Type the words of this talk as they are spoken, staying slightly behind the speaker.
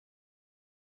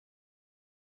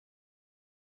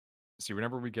See,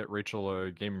 whenever we get Rachel a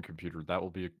gaming computer, that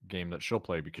will be a game that she'll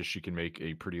play because she can make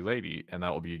a pretty lady, and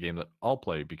that will be a game that I'll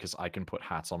play because I can put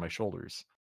hats on my shoulders.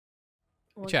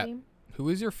 What Chat. game? Who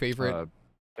is your favorite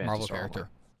Phantasy Marvel Star character?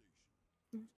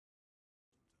 Online.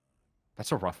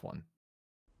 That's a rough one.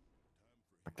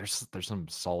 Like, there's some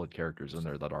solid characters in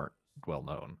there that aren't well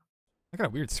known. I got a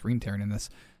weird screen tearing in this.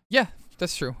 Yeah,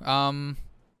 that's true. I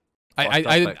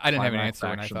didn't have an answer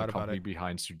when I thought about it. The company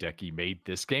behind Sudeki made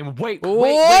this game. Wait,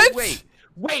 What? wait!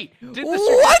 Did the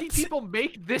What? Sudeki people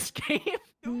make this game?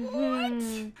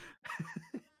 What?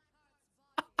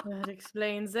 That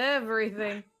explains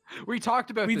everything. We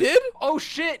talked about We this. did? Oh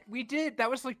shit, we did. That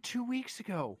was like 2 weeks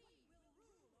ago.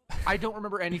 I don't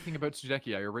remember anything about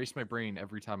Sudeki. I erase my brain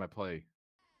every time I play.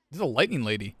 This is a lightning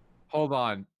lady. Hold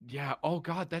on. Yeah. Oh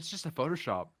god, that's just a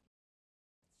Photoshop.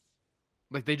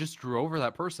 Like they just drew over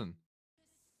that person.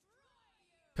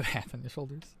 Put a hat on your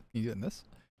shoulders. Can you do it in this?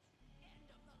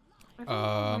 I don't know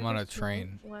I'm why on a this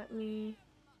train. won't let me.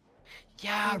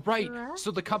 Yeah, right.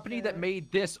 So the Interact company with that it.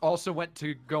 made this also went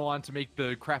to go on to make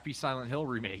the crappy Silent Hill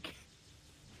remake.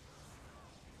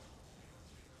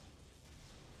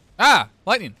 Ah,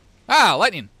 lightning. Ah,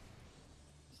 lightning.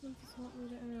 This one doesn't want me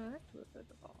to interact with it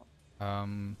at all.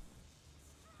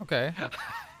 Okay.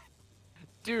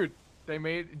 Dude, they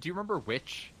made. Do you remember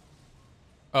Witch?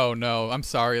 Oh no, I'm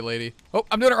sorry, lady. Oh,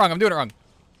 I'm doing it wrong. I'm doing it wrong.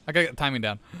 I gotta get the timing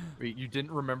down. Wait, you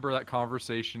didn't remember that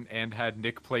conversation and had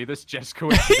Nick play this just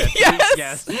coincidentally?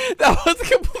 Yes! That was a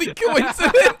complete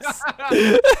coincidence.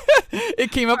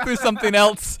 It came up through something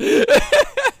else.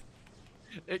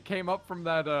 It came up from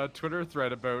that Twitter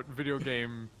thread about video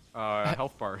game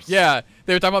health bars. Yeah,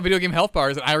 they were talking about video game health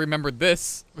bars, and I remembered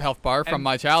this health bar from And-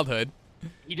 my childhood.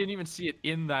 He didn't even see it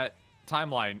in that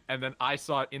timeline, and then I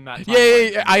saw it in that timeline.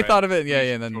 Yeah, and I went, thought of it. "You Yeah,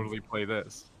 should and then totally play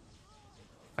this.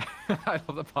 I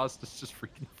love that Pasta's just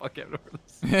freaking the fuck out over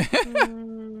this.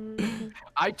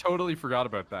 I totally forgot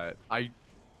about that.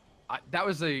 That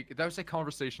was a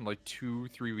conversation like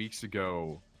 2-3 weeks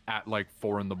ago at like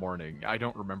 4 in the morning. I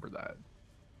don't remember that.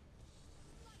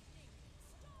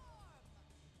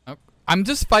 I'm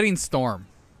just fighting Storm.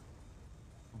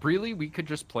 Really, we could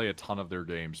just play a ton of their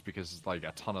games because like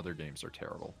a ton of their games are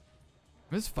terrible.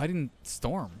 I'm just fighting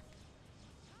Storm.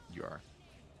 You are.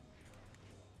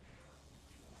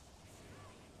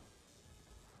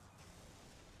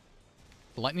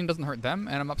 Lightning doesn't hurt them,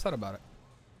 and I'm upset about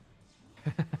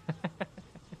it.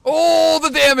 Oh, the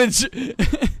damage!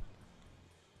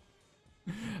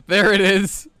 There it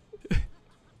is.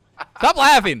 Stop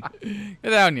laughing. Get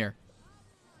down here.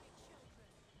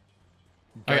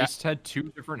 Geist had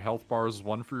 2 different health bars,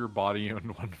 one for your body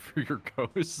and one for your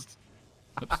ghost.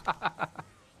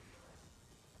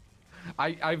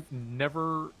 I've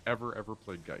never ever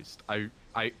played Geist. I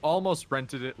almost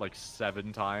rented it like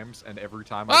 7 times, and every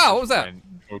time I Wow, what was that? went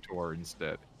KOTOR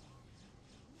instead.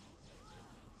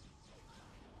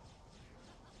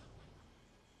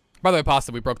 By the way,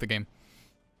 Pasta, we broke the game.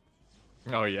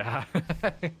 Oh yeah.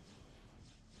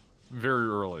 Very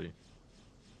early.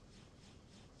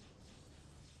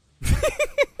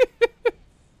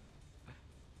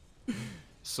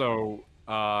 So,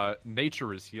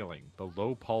 nature is healing. The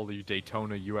low poly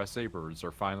Daytona USA birds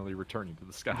are finally returning to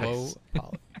the skies. Low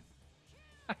poly.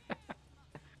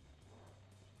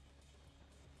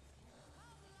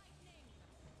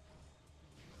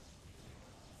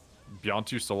 Beyond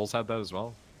Two Souls had that as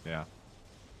well. Yeah.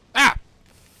 Ah!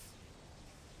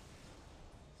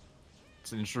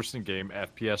 It's an interesting game.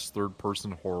 FPS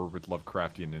third-person horror with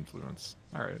Lovecraftian influence.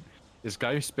 All right. Is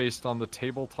Geist based on the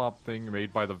tabletop thing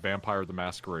made by the Vampire the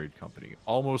Masquerade company?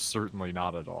 Almost certainly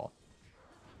not at all.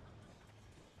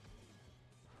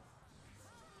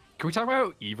 Can we talk about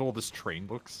how evil this train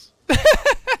looks?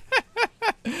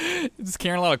 It's just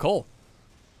carrying a lot of coal.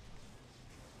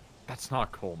 That's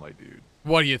not coal, my dude.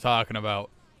 What are you talking about?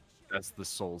 That's the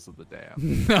souls of the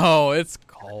damned. No, it's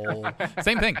coal.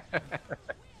 Same thing.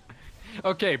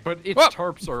 Okay, but its Whoa.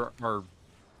 tarps are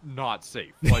not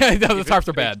safe. Yeah, Like, the if tarps it's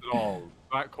are bad. fixed at all,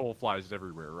 that coal flies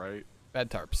everywhere, right? Bad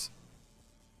tarps.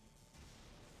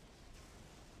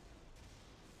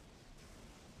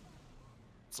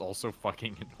 It's also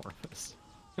fucking enormous.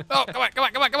 Oh, come on, come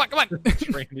on, come on, come on, come on. The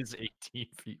train is 18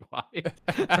 feet wide.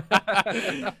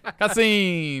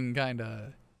 Cutscene,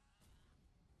 kinda.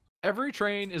 Every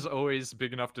train is always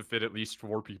big enough to fit at least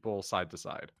 4 people side to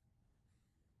side.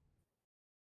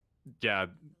 Yeah,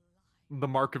 the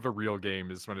mark of a real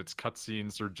game is when its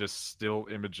cutscenes are just still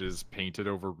images painted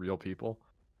over real people.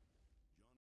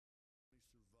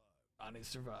 Johnny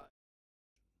survived.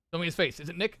 Show me his face. Is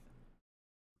it Nick?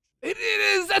 It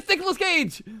is! That's Nicolas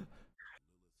Cage!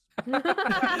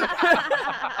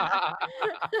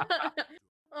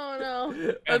 Oh no.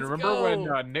 And remember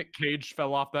when Nick Cage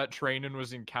fell off that train and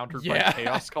was encountered by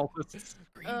chaos cultists?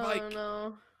 Green bike. Oh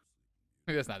no.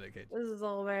 Maybe that's not Nick Cage. This is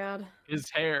all bad. His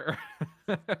hair.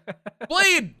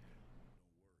 Blade!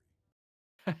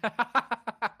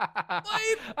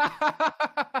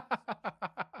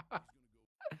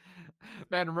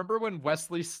 Man, remember when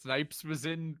Wesley Snipes was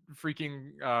in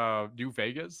freaking New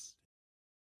Vegas?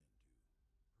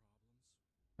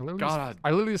 I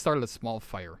literally started a small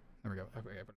fire. There we go.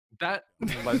 Okay, that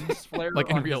lens flare like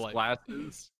in on real his life.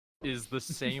 glasses is the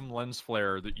same lens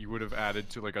flare that you would have added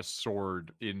to like a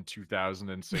sword in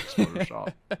 2006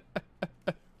 Photoshop.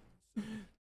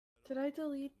 Did I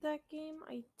delete that game?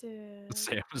 I did.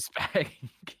 Sam's bag.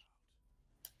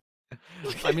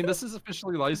 I mean, this is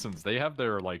officially licensed. They have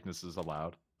their likenesses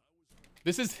allowed.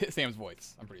 This is Sam's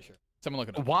voice, I'm pretty sure. Someone look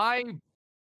it up. Why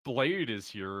Blade is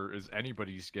here is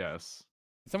anybody's guess.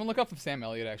 Someone look up if Sam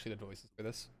Elliott actually did voices for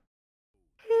this.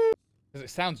 Because it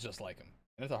sounds just like him.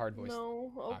 And it's a hard voice.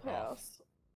 No, I'll pass.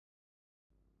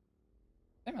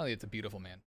 Sam Elliott's a beautiful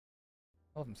man.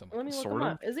 I love him so much. Let me look him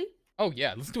up. Is he? Oh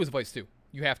yeah, listen to his voice too.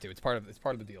 You have to. It's part of the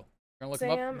deal. You're gonna look him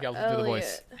up. You gotta listen to the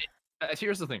voice.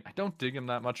 Here's the thing. I don't dig him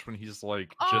that much when he's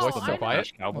like just so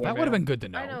quiet. Well, that would have been good to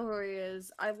know. I know who he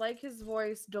is. I like his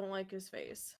voice. Don't like his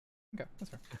face. Okay,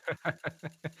 that's fair.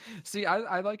 See,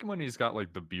 I like him when he's got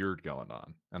like the beard going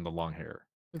on and the long hair.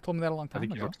 You told me that a long I time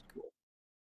think he ago. looks cool.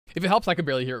 If it helps, I could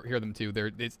barely hear them too.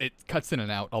 It cuts in and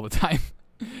out all the time.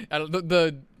 They're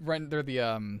the what do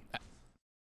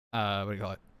you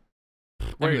call it?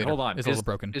 Wait, hold on. Is a little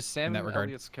broken. Is Sam in that regard.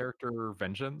 Elliott's character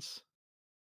Vengeance?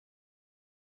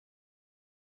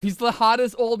 He's the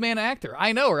hottest old man actor.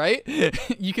 I know, right?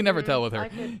 You can never tell with her.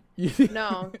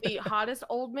 No, the hottest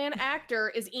old man actor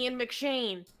is Ian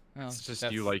McShane. Oh, it's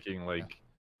just you liking like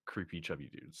creepy chubby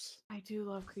dudes. I do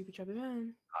love creepy chubby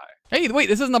men. Hey, wait,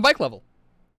 this isn't a bike level.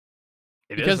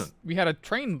 Because isn't. We had a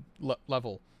train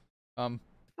level. I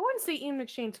wouldn't say Ian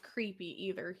McShane's creepy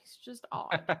either. He's just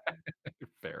odd.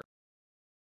 Fair.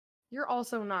 You're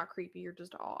also not creepy. You're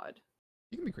just odd.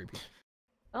 You can be creepy.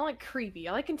 I don't like creepy.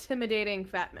 I like intimidating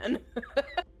fat men.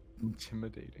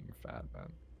 Intimidating fat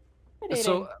men. Intimidating.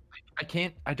 So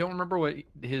I don't remember what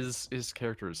his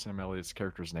character, Sam Elliott's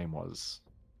character's name was.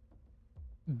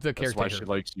 The caretaker. That's why she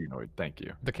likes you, Noid. Thank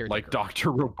you. The caretaker. Like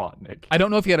Dr. Robotnik. I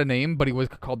don't know if he had a name, but he was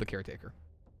called the caretaker.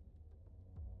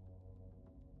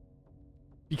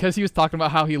 Because he was talking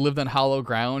about how he lived on hollow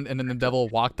ground and then the devil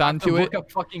walked onto it. Look up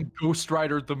fucking Ghost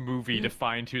Rider the movie to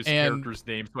find his character's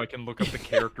name so I can look up the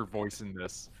character voice in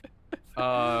this.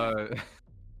 I'm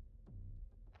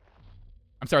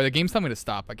sorry, the game's telling me to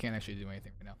stop. I can't actually do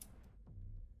anything right now.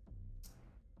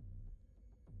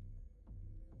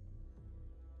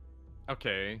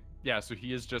 Okay. Yeah, so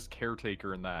he is just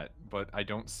caretaker in that, but I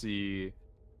don't see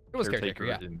it was caretaker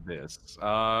in this.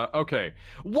 Okay.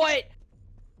 What?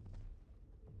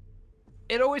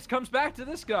 It always comes back to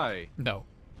this guy. No.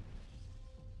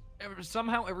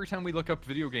 Somehow, every time we look up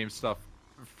video game stuff,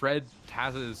 Fred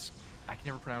Taz's, I can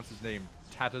never pronounce his name,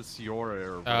 Tatasiore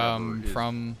or whatever,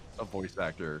 from a voice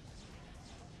actor.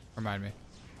 Remind me.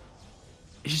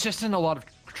 He's just in a lot of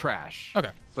trash.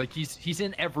 Okay. Like he's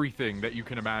in everything that you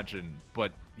can imagine,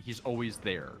 but he's always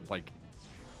there. Like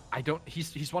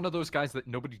he's one of those guys that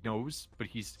nobody knows, but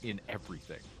he's in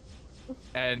everything.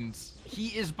 And he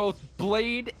is both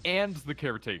Blade and the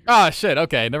caretaker. Ah, shit.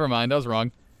 Okay, never mind. I was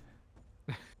wrong.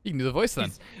 You can do the voice then.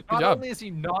 Good not job. only is he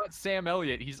not Sam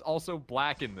Elliott, he's also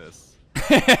black in this.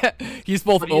 He's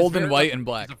both old and white and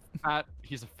black.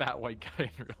 He's a fat white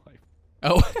guy in real life.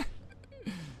 Oh.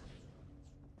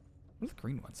 What are the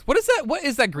green ones? What is that? What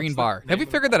is that green bar? Have you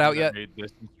figured that out yet? Made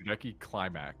this Sudeki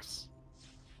Climax.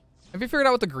 Have you figured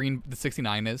out what the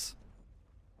 69 is?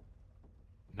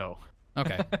 No.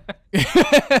 Okay.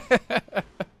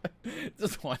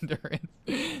 Just wondering.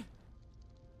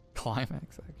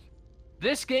 Climax, actually.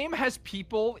 This game has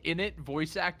people in it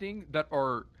voice acting that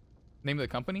are name of the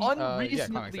company?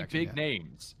 Unreasonably big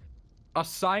names.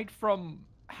 Aside from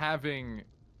having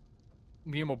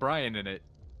Liam O'Brien in it,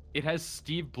 it has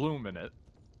Steve Bloom in it.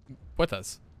 What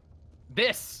does?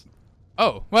 This.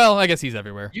 Oh, well, I guess he's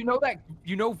everywhere. You know that?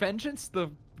 You know Vengeance, the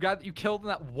guy that you killed in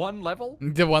that one level?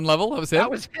 The one level? That was him? That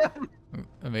was him.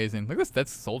 Amazing. Look at this.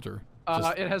 That's Soldier.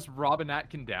 It has Robin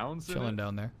Atkin Downs chilling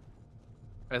down there.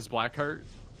 As Blackheart.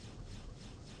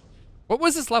 What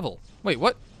was this level? Wait,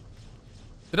 what?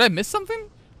 Did I miss something?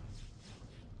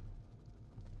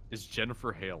 Is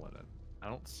Jennifer Hale in it? I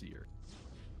don't see her.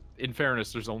 In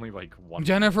fairness, there's only like one.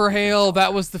 Jennifer Hale.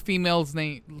 That was the female's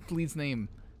name, lead's name.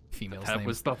 Female's That name.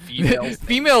 was the female's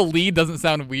Female lead doesn't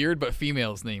sound weird, but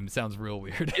female's name sounds real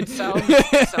weird. It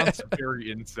sounds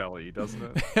very incel-y, doesn't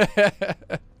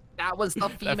it? That was the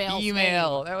female.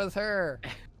 Female. That was her.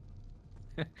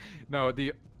 No,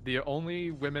 the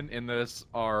only women in this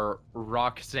are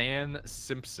Roxanne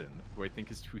Simpson, who I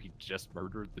think is who he just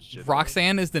murdered the shit out of.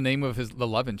 Roxanne is the name of the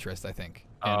love interest, I think.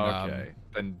 And, Okay.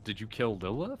 Then did you kill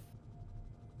Lilith?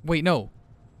 Wait, no.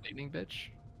 Lightning bitch?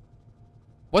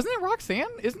 Wasn't it Roxanne?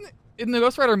 Isn't it in the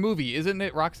Ghost Rider movie? Isn't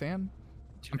it Roxanne?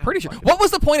 I'm Dude, pretty sure. What was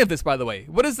the point of this, by the way?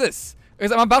 What is this?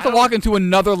 Because I'm about to walk into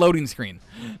another loading screen.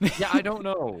 Yeah, I don't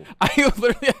know.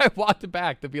 I walked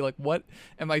back to be like, what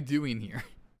am I doing here?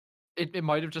 It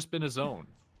might have just been his own.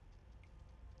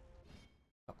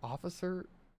 Officer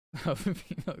of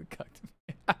female who cucked me.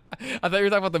 I thought you were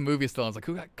talking about the movie still. I was like,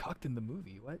 who got cucked in the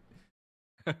movie? What?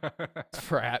 It's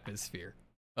for atmosphere.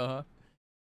 Uh-huh.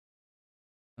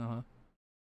 Uh-huh.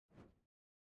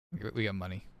 We got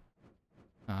money.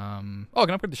 Oh, I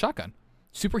can upgrade the shotgun.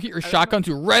 Superheater shotgun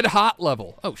to red hot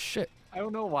level. Oh, shit. I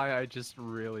don't know why I just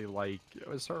really like,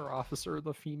 was her officer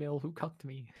the female who cucked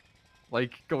me?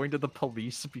 Like, going to the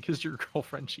police because your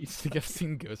girlfriend cheats. Think I've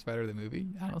seen Ghost Rider the movie?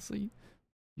 Honestly,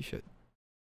 you should.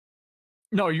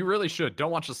 No, you really should.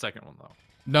 Don't watch the second one, though.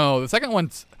 No, the second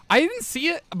one's... I didn't see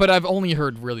it, but I've only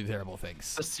heard really terrible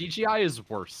things. The CGI is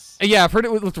worse. Yeah, I've heard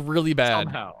it looked really bad.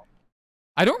 Somehow.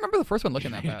 I don't remember the first one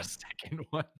looking that bad. The second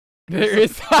one. There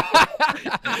is...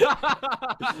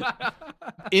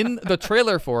 In the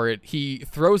trailer for it, he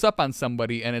throws up on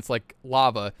somebody and it's like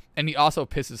lava, and he also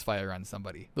pisses fire on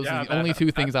somebody. Those are the only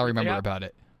two things I remember about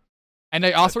it. And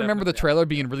I also remember the trailer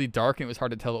being really dark and it was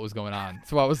hard to tell what was going on.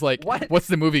 So I was like, what's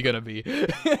the movie gonna be?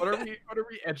 What are we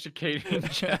educating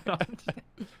Jen on?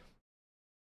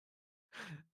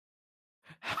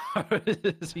 How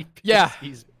does he piss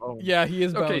these bones? Yeah, he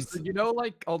is bones. Okay, so you know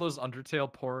like all those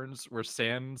Undertale porns where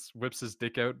Sans whips his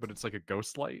dick out, but it's like a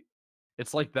ghost light?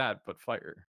 It's like that, but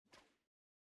fire.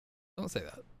 Don't say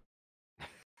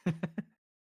that.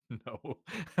 No.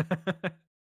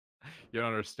 You don't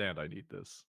understand. I need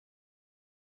this.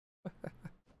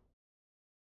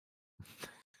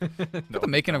 No, the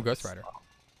making of Ghost Rider.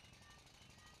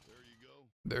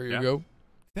 There you go.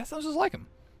 That sounds just like him.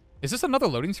 Is this another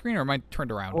loading screen or am I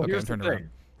turned around? Well, okay, here's I'm turned the thing. around.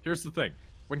 Here's the thing.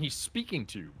 When he's speaking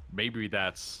to you, maybe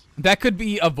that's... That could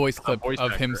be a voice clip voice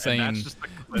of him actor, saying... and that's just the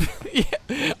clip.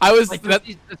 Yeah, I was... Like, does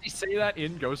he say that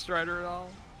in Ghost Rider at all?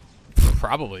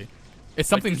 Probably. It's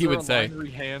something he would say.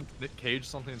 Like, hand Nick Cage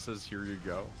something that says, here you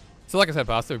go. So like I said,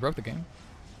 Pasta, we broke the game.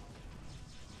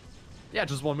 Yeah,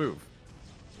 just one move.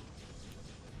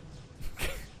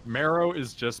 Marrow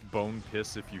is just bone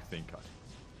piss if you think on it.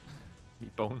 The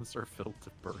bones are filled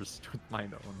to burst with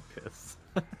mine own piss.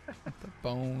 The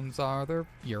bones are their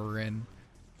urine.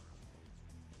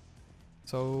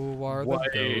 So are the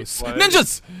ghosts. What?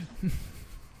 Ninjas!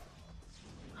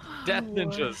 Death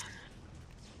ninjas.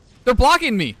 They're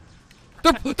blocking me.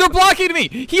 They're blocking me.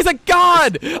 He's a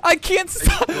god. I can't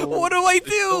stop. What do I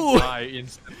do? Die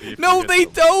instantly No, they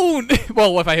don't.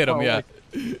 Well, if I hit him, yeah. Like,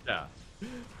 yeah.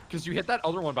 Because you hit that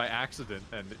other one by accident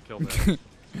and it killed him.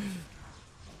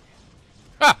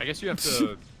 Ah. I guess you have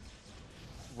to.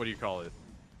 What do you call it?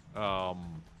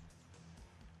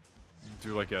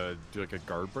 Do like a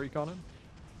guard break on him.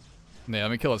 Yeah,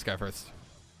 let me kill this guy first.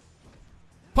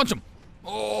 Punch him.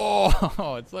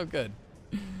 Oh, it's so good.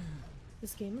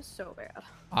 This game is so bad.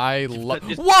 I love.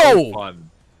 It's Whoa! so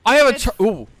fun. I have a.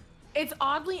 Ooh. It's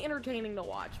oddly entertaining to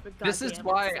watch, but This is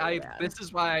why bad. This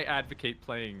is why I advocate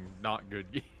playing not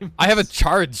good games. I have a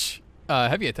charge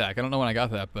heavy attack. I don't know when I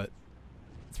got that, but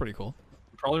it's pretty cool.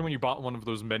 Probably when you bought one of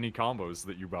those many combos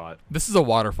that you bought. This is a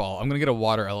waterfall. I'm gonna get a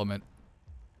water element.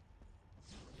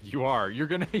 You are. You're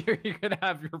gonna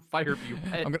have your fire be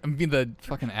wet. I'm gonna be the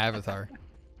fucking avatar.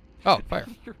 Oh, fire.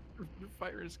 Your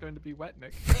fire is going to be wet,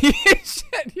 Nick.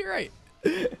 Shit, you're right.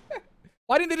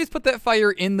 Why didn't they just put that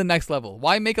fire in the next level?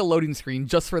 Why make a loading screen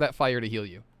just for that fire to heal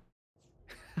you?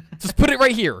 Just put it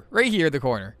right here in the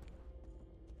corner.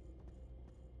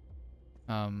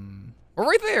 Or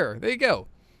right there. There you go.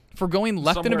 For going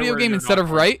left in a video game instead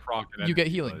of right, you get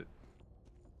healing.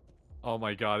 Oh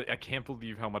my god, I can't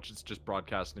believe how much it's just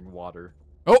broadcasting water.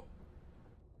 Oh!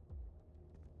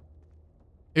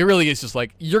 It really is just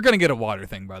like, you're gonna get a water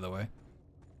thing, by the way.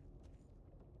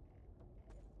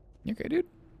 You okay, dude?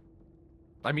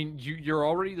 I mean, you're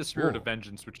already the spirit of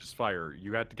vengeance, which is fire.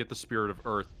 You had to get the spirit of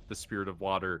earth, the spirit of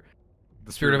water,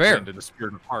 the spirit of air, and the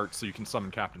spirit of heart, so you can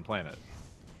summon Captain Planet.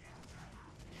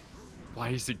 Why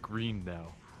is it green now?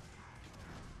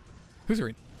 Who's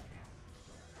green?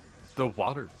 The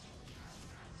water.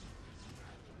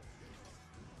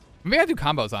 Maybe I do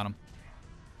combos on him.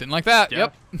 Didn't like that.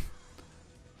 Yep.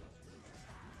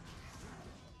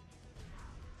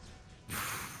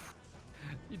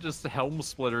 You just helm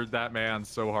splittered that man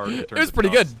so hard. It was pretty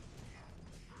good.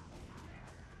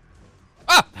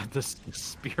 Ah! The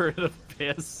spirit of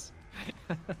piss.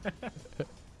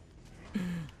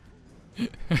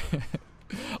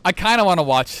 I kind of want to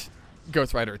watch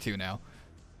Ghost Rider 2 now.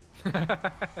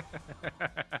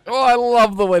 Oh, I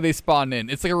love the way they spawn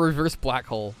in. It's like a reverse black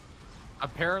hole.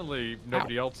 Apparently,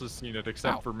 nobody else has seen it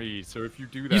except for me. So if you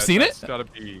do that, you've seen that's it? gotta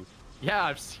be. Yeah,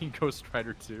 I've seen Ghost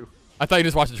Rider 2. I thought you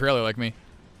just watched the trailer like me.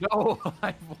 No,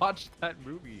 I've watched that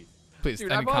movie. Please,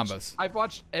 Dude, any combos. I've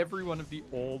watched every one of the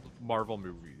old Marvel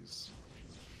movies.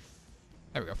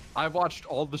 There we go. I've watched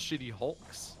all the shitty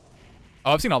Hulks.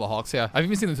 Oh, I've seen all the Hulks, yeah. I've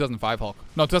even seen the 2005 Hulk.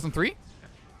 No, 2003?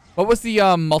 What was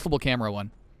the multiple camera one?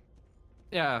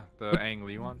 Yeah, the Ang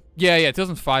Lee one. Yeah,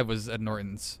 2005 was Ed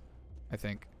Norton's, I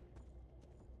think.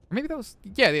 Or maybe that was...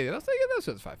 Yeah, that was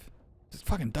 2005. Just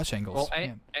fucking Dutch angles.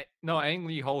 Well, no, Ang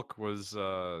Lee Hulk was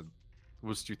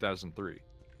 2003.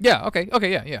 Yeah, okay,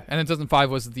 yeah. And then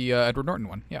 2005 was the Edward Norton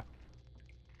one, yeah.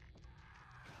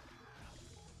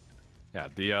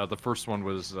 Yeah, the first one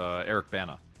was Eric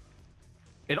Bana.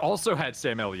 It also had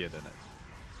Sam Elliott in it.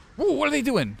 Ooh, what are they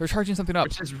doing? They're charging something up.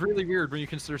 Which is really weird when you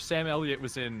consider Sam Elliott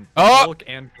was in Oh! Hulk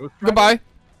and Ghost Rider. Goodbye.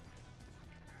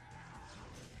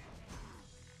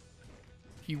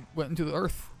 He went into the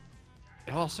earth.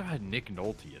 It also had Nick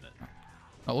Nolte in it.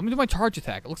 Oh, let me do my charge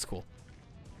attack. It looks cool.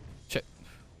 Shit.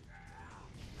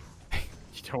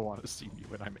 You don't want to see me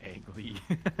when I'm Ang Lee.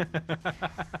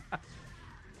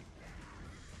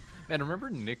 Man, remember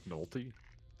Nick Nolte?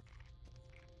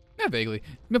 Yeah, vaguely.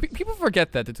 No, people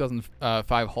forget that the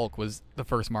 2005 Hulk was the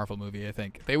first Marvel movie, I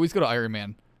think. They always go to Iron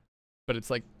Man. But it's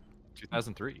like...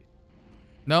 2003.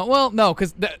 No, well, no,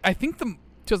 because I think the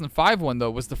 2005 one,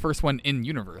 though, was the first one in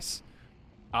universe.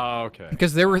 Oh, okay.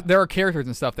 Because there are characters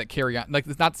and stuff that carry on. Like,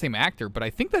 it's not the same actor, but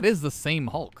I think that is the same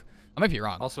Hulk. I might be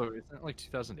wrong. Also, isn't it like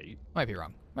 2008? Might be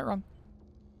wrong. Am I wrong?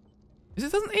 Is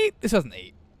it 2008? It's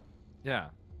 2008. Yeah.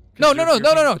 No.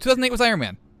 2008 was Iron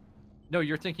Man. No,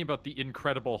 you're thinking about the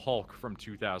Incredible Hulk from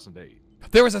 2008.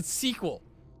 There was a sequel.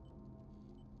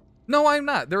 No, I'm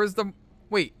not. There was the...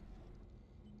 Wait.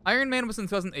 Iron Man was in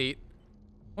 2008.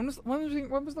 When was the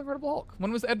Incredible Hulk?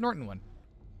 When was the Ed Norton one?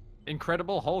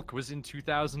 Incredible Hulk was in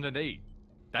 2008.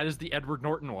 That is the Edward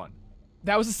Norton one.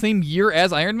 That was the same year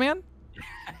as Iron Man?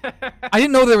 I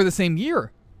didn't know they were the same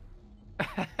year.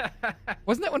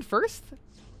 Wasn't that one first?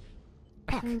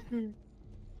 Fuck.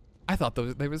 I thought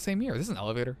they were the same year. This is an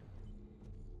elevator.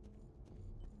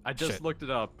 I just looked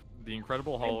it up. The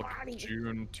Incredible Hulk,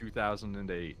 June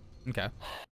 2008. Okay.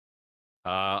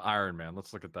 Iron Man.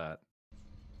 Let's look at that.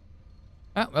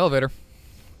 Oh, elevator.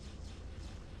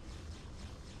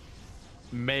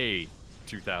 May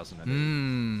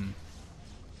 2008.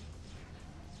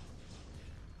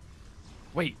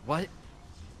 Wait, what?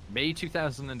 May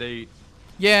 2008.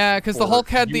 Yeah, because the Hulk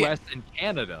had US and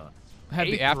Canada. Had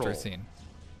the after scene.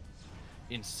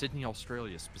 In Sydney,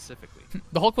 Australia, specifically.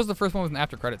 The Hulk was the first one with an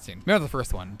after credit scene. Not the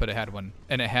first one, but it had one,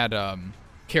 and it had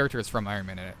characters from Iron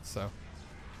Man in it. So.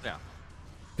 Yeah.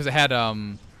 Because it had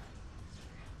I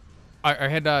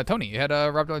had Tony. It had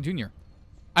Robert Downey Jr.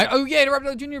 Oh yeah,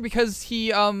 Robert Downey Jr. because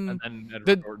he And then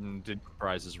Edward Norton did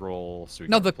reprise his role. So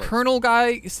the Colonel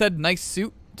guy said "nice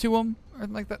suit" to him, or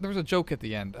like that. There was a joke at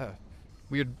the end.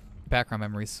 Weird background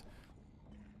memories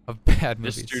of bad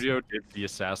movies. This studio did the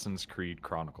Assassin's Creed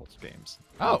Chronicles games.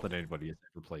 Oh. Not that anybody has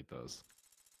ever played those.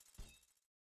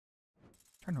 I'm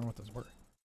trying to remember what those were.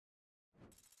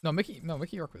 No, Mickey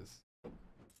York was.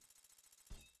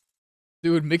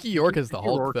 Dude, Mickey York is the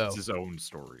Hulk, York though. Is his own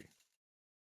story.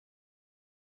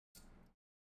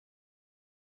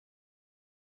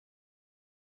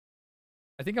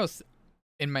 I think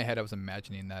in my head, I was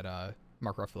imagining that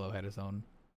Mark Ruffalo had his own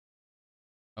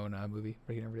movie,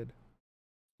 but he never did.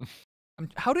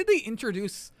 How did they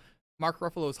introduce Mark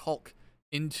Ruffalo's Hulk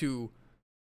into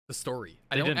the story?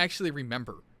 I don't actually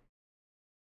remember.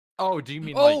 Oh, do you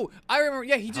mean? Oh, I remember.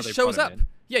 Yeah, he just shows up.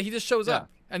 Yeah, he just shows up,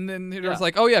 and then it was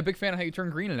like, "Oh yeah, big fan of how you turn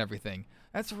green and everything."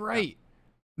 That's right.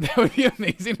 Yeah. That would be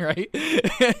amazing, right?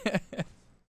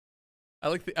 I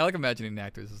like imagining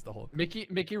actors as the Hulk.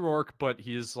 Mickey Rourke, but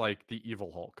he's like the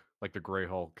evil Hulk, like the Gray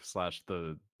Hulk /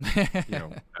 the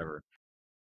whatever.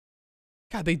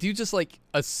 God, they do just like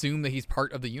assume that he's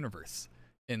part of the universe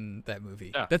in that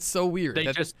movie. Yeah. That's so weird.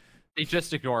 They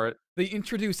just ignore it. They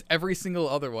introduce every single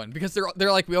other one because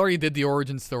they're like, we already did the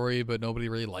origin story, but nobody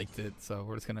really liked it, so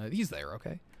we're just gonna he's there,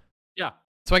 okay? Yeah.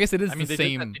 So I guess it is the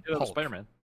same. They did Hulk. Spider-Man.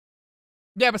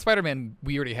 Yeah, but Spider-Man,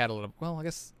 we already had a little. Well, I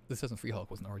guess this isn't Free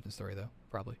Hulk was an origin story though.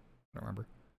 Probably, I don't remember.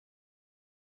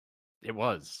 It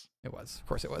was. It was. Of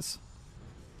course it was.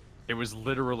 It was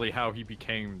literally how he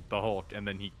became the Hulk, and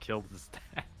then he killed his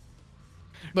dad.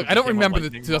 Look, I don't remember the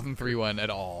 2003 one at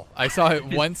all. I saw it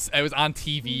once. I was on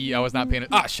TV. I was not paying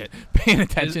paying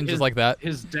attention just like that.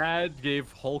 His dad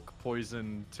gave Hulk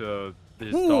poison to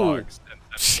his dogs, and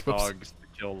the dogs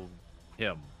to kill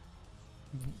him.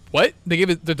 What? They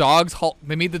gave the dogs Hulk.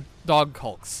 They made the dog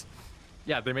Hulks.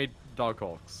 Yeah, they made dog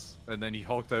Hulks, and then he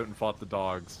hulked out and fought the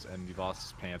dogs, and he lost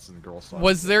his pants, and the girl saw.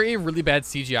 Was there a really bad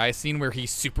CGI scene where he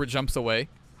super jumps away?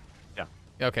 Yeah.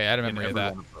 Okay, I remember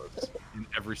that. In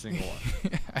every single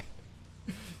one.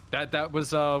 That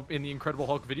was in the Incredible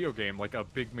Hulk video game. Like a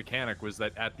big mechanic was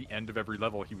that at the end of every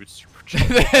level he would super jump.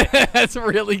 That's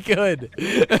really good.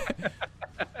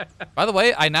 By the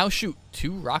way, I now shoot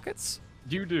 2 rockets.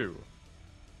 You do.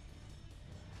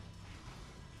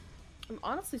 I'm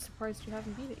honestly surprised you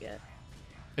haven't beat it yet.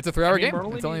 It's a 3-hour game.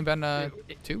 It's only been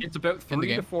 2. It's about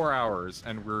 3 to 4 hours,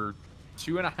 and we're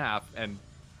 2.5, and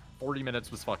 40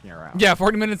 minutes was fucking around. Yeah,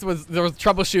 40 minutes was there was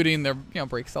troubleshooting. There,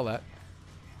 breaks, all that.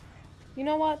 You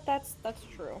know what? That's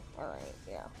true. All right,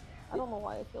 yeah. I don't know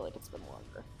why I feel like it's been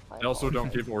longer. I also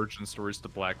don't give origin stories to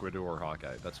Black Widow or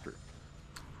Hawkeye. That's true.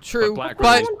 True, but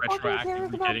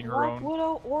retroactively getting her own.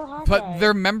 Widow or Hawkeye. But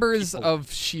they're members of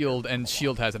S.H.I.E.L.D. and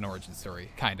S.H.I.E.L.D. has an origin story,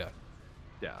 kinda.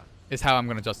 Yeah. Is how I'm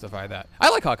gonna justify that.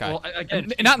 I like Hawkeye. Well,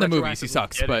 again, not in the movies, he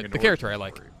sucks, but the character I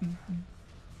like.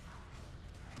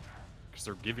 Because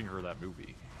they're giving her that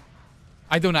movie.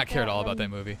 I do not care at all about that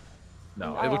movie.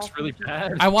 No, it looks really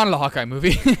bad. I wanted a Hawkeye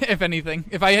movie, if anything.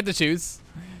 If I had to choose.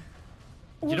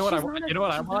 Well, you know what I want? You know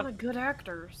what I want? She's not a good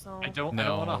actor, so. I don't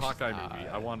want a Hawkeye movie.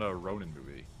 I want a Ronin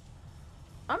movie.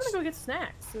 I'm gonna go get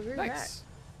snacks. So there's that.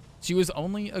 She was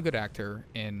only a good actor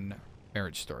in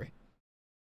Marriage Story.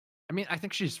 I mean, I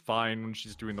think she's fine when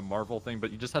she's doing the Marvel thing,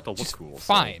 but you just have to look cool.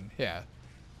 Fine, yeah.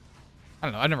 I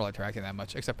don't know. I never liked her acting that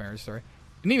much, except Marriage Story.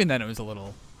 And even then, it was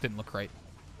didn't look right.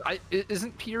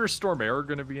 Isn't Peter Stormare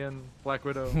going to be in Black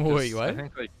Widow? Wait, what?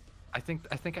 I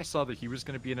think I saw that he was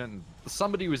going to be in it, and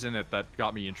somebody was in it that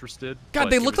got me interested. God,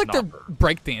 they look like they're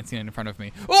breakdancing in front of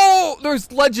me. Oh,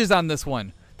 there's ledges on this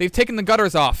one. They've taken the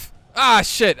gutters off. Ah,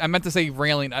 shit. I meant to say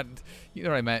railing. You know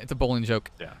what I meant. It's a bowling joke.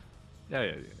 Yeah.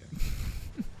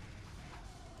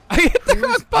 I hit the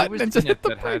wrong button and just hit the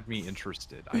that had me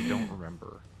interested. I don't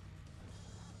remember.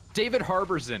 David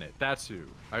Harbour's in it. That's who.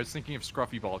 I was thinking of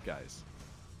scruffy bald guys.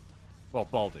 Well,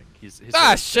 balding. His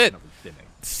shit.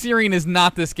 Searing is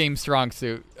not this game's strong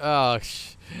suit. Oh,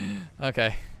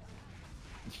 okay.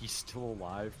 He's still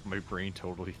alive. My brain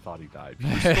totally thought he died.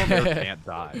 Stormare can't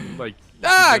die. Like,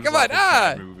 come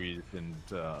on, movies and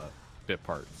bit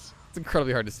parts. It's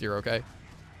incredibly hard to steer. Okay.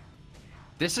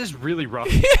 This is really rough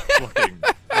looking.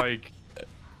 Like,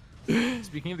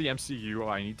 speaking of the MCU,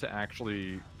 I need to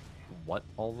actually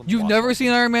all of them. You've never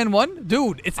seen Iron Man 1?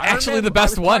 Dude, it's actually the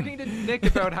best one. I was talking to Nick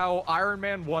about how Iron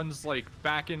Man 1's like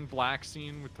Back in Black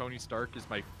scene with Tony Stark is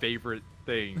my favorite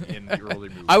thing in the early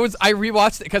movies. I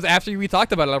rewatched it because after we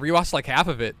talked about it, I rewatched like half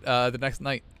of it the next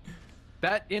night.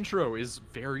 That intro is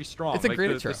very strong. It's a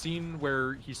great intro. The scene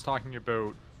where he's talking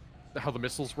about how the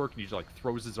missiles work and he like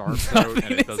throws his arms out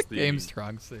and it does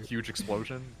the huge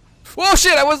explosion. Whoa,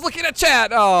 shit! I was looking at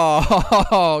chat.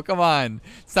 Oh, come on!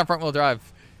 It's not front wheel drive.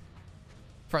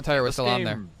 Front tire was still on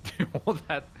there. Well,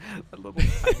 that little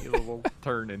tiny little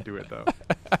turn into it though.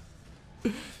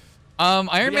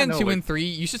 Iron Man 2 and 3,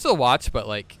 you should still watch, but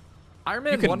like Iron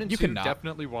Man 1 and 2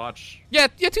 definitely watch. Yeah,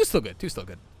 2's still good. 2's still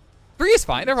good. 3 is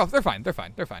fine. They're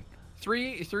fine.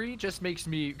 3 just makes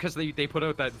me, because they put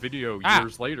out that video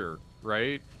years later,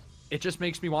 right? It just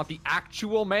makes me want the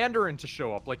actual Mandarin to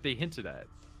show up, like they hinted at.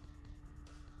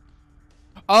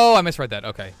 Oh, I misread that.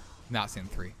 Okay, not seen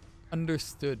 3.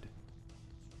 Understood.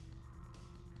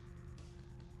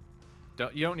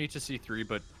 You don't need to see 3,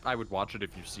 but I would watch it if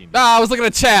you've seen it. I was looking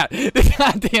at chat.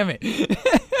 God damn it.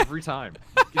 Every time.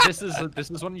 This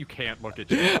is one you can't look at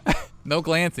chat. No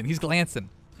glancing. He's glancing.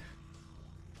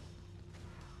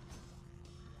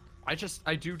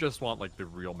 I do just want like the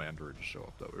real Mandarin to show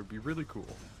up though. It would be really cool.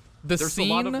 There's a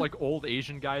lot of like old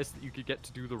Asian guys that you could get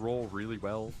to do the role really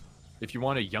well. If you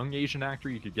want a young Asian actor,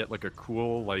 you could get like a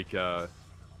cool like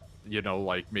you know,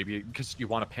 like maybe because you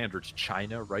want to pander to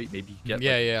China, right? Maybe you get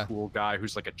a cool guy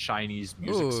who's like a Chinese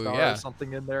music star or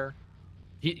something in there.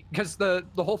 Because the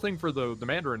whole thing for the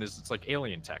Mandarin is it's like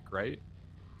alien tech, right?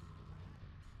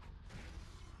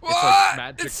 What? It's like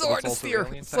magic, it's so hard to steer.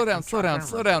 Slow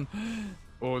down.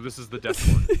 Oh, this is the death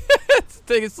one.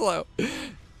 Take it slow.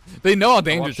 They know how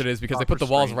dangerous it is because they put the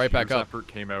walls right back up. Effort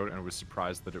came out and I was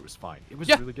surprised that it was fine. It was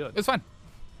really good. It was fine.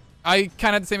 I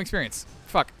kind of had the same experience.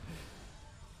 Fuck.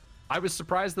 I was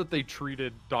surprised that they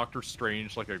treated Doctor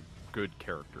Strange like a good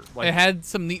character. Like, it had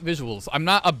some neat visuals. I'm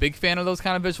not a big fan of those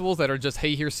kind of visuals that are just,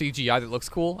 hey, here's CGI that looks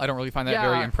cool. I don't really find that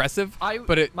very impressive,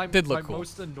 but it did look cool. My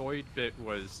most annoyed bit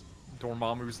was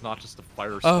Dormammu's not just a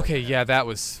fire skull. Okay, yeah, that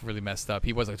was really messed up.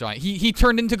 He was a giant. He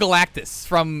turned into Galactus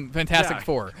from Fantastic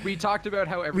Four. We talked about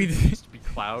how everything used to be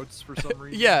clouds for some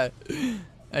reason. Yeah,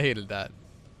 I hated that.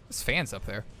 There's fans up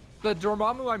there. The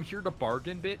Dormammu I'm here to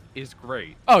bargain bit is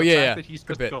great. Oh, the yeah, fact yeah. that he's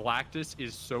just Galactus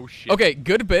is so shit. Okay,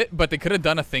 good bit, but they could have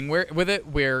done a thing with it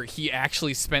where he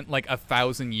actually spent like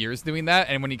 1,000 years doing that,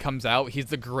 and when he comes out, he's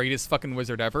the greatest fucking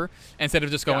wizard ever, instead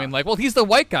of just going like, well, he's the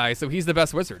white guy, so he's the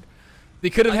best wizard. They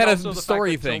could have had a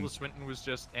story thing. Tilda Swinton was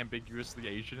just ambiguously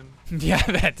Asian. Yeah,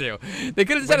 that too. They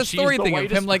could have had a story thing of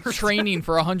him like training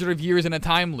for 100 years in a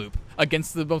time loop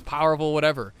against the most powerful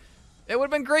whatever. It would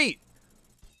have been great.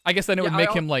 I guess then it would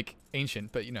make him like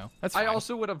ancient, but you know, that's fine. I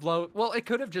also would have loved. Well, it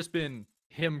could have just been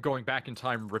him going back in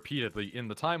time repeatedly in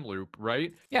the time loop,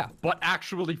 right? Yeah. But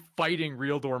actually fighting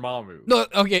real Dormammu. No,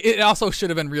 okay, it also should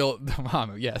have been real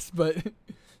Dormammu, yes, but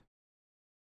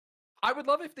I would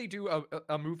love if they do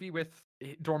a movie with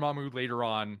Dormammu later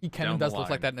on. He kind of does look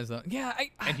like that in his own. Yeah,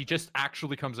 and he just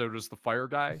actually comes out as the fire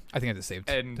guy. I think I just saved,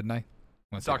 didn't I?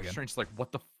 Doctor Strange's like,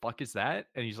 what the fuck is that?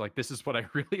 And he's like, this is what I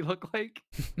really look like.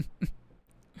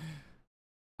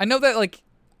 I know that, like,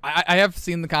 I have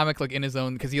seen the comic, like, in his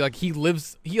own, because he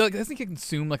lives, doesn't he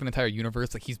consume, like, an entire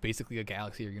universe? Like, he's basically a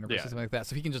galaxy or universe or something like that,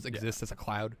 so he can just exist as a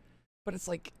cloud. But it's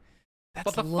like,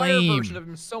 that's the lame. Fire version of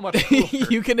him is so much cooler.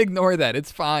 You can ignore that.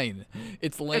 It's fine.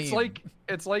 It's lame.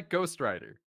 It's like Ghost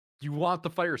Rider. You want the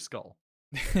Fire Skull.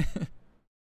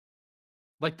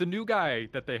 Like, the new guy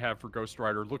that they have for Ghost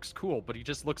Rider looks cool, but he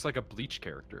just looks like a Bleach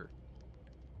character.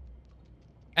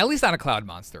 At least not a cloud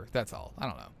monster. That's all. I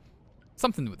don't know.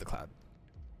 Something with the cloud.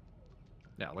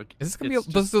 Yeah, like, is this gonna be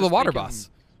this is the water boss?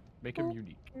 Make him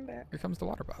unique. Here comes the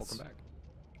water boss. Welcome back.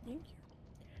 Thank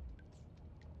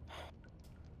you.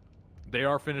 They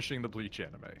are finishing the Bleach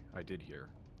anime. I did hear.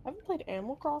 I haven't played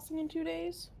Animal Crossing in 2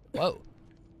 days. Whoa.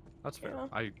 That's fair.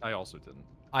 Yeah. I also didn't.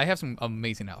 I have some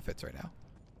amazing outfits right now.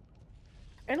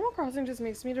 Animal Crossing just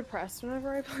makes me depressed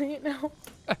whenever I play it now.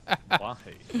 Why?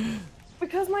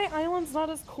 Because my island's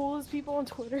not as cool as people on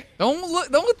Twitter.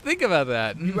 Don't think about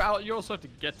that. You also have to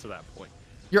get to that point.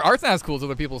 Your art's not as cool as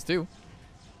other people's too.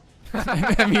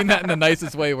 I mean that in the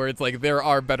nicest way, where it's like there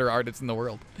are better artists in the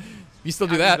world. You still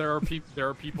do that. There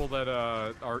are people that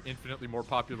are infinitely more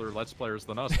popular Let's Players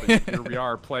than us, but here we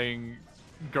are playing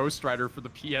Ghost Rider for the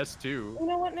PS2. You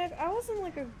know what, Nick? I was in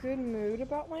like a good mood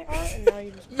about my art, and now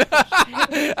you just.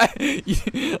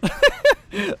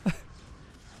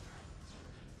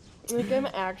 Like, I'm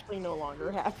actually no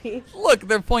longer happy. Look,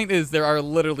 their point is there are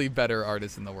literally better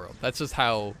artists in the world. That's just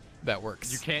how that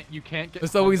works. You can't get.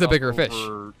 There's always a bigger fish.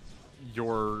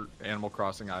 Your Animal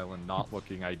Crossing island not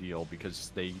looking ideal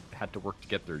because they had to work to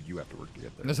get there. You have to work to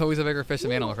get there. There's always a bigger fish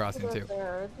in Animal Crossing too.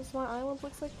 Just my island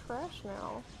looks like trash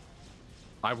now.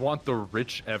 I want the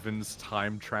Rich Evans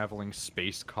time traveling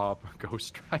space cop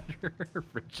Ghost Rider.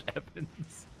 Rich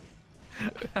Evans.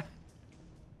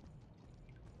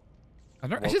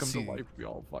 Welcome to life. We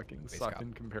all fucking suck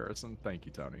in comparison. Thank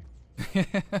you, Tony.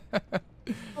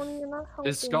 Tony, you're not helping.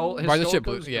 His skull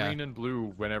goes green and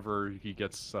blue whenever he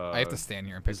gets. I have to stand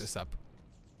here and pick this up.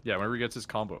 Yeah, whenever he gets his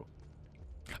combo.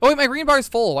 Oh wait, my green bar is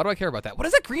full. Why do I care about that? What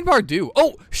does that green bar do?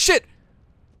 Oh shit!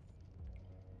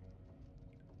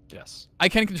 Yes. I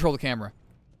can control the camera.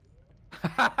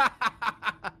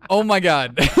 Oh my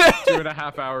god.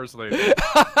 2.5 hours later.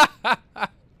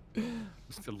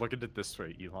 Look at it this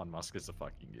way, Elon Musk is a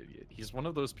fucking idiot. He's one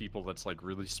of those people that's like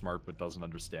really smart but doesn't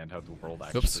understand how the world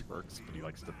actually works, but he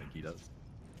likes to think he does.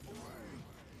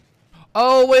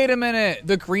 Oh, wait a minute.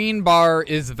 The green bar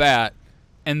is that.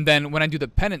 And then when I do the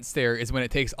penance stare is when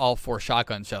it takes all 4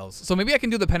 shotgun shells. So maybe I can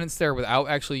do the penance stare without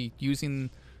actually using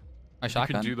my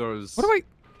shotgun? You can do those... What do I...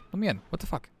 Let me in. What the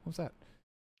fuck? What was that?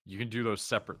 You can do those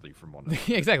separately from one another.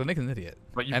 Yeah, exactly. Nick's an idiot.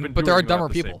 But, but there are dumber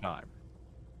people.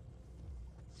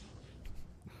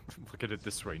 Look at it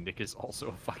this way. Nick is also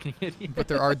a fucking idiot. But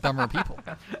there are dumber people.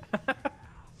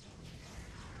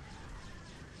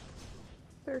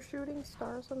 They're shooting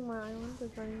stars on my island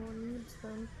if anyone needs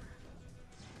them.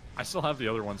 I still have the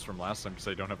other ones from last time because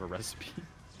I don't have a recipe.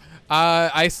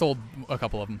 I sold a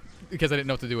couple of them because I didn't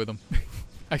know what to do with them.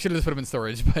 I should have just put them in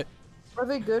storage, but... Are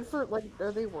they good for, like,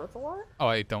 are they worth a lot? Oh,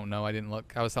 I don't know. I didn't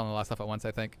look. I was selling a lot of stuff at once,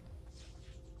 I think.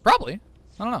 Probably.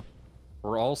 I don't know.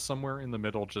 We're all somewhere in the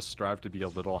middle. Just strive to be a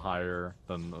little higher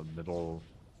than the middle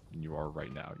you are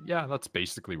right now. Yeah, that's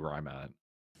basically where I'm at.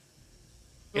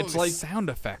 It's like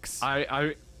sound effects.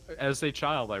 as a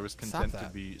child, I was content to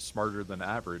that. be smarter than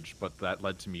average, but that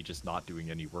led to me just not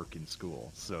doing any work in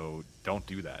school. So don't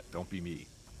do that. Don't be me.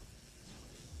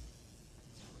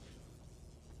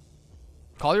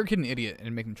 Call your kid an idiot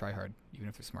and make them try hard, even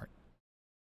if they're smart.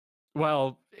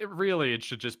 Well, it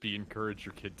should just be encourage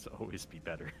your kid to always be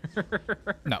better.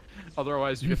 No.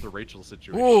 Otherwise, you get the Rachel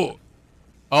situation. Ooh.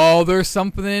 Oh, there's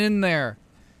something in there.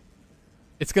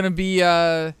 It's gonna be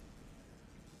that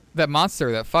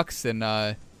monster that fucks and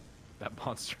that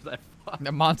monster that fucks.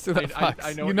 That monster that fucks.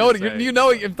 I know you know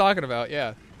what I'm talking about,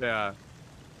 yeah. Yeah.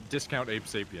 Discount Ape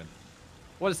Sapien.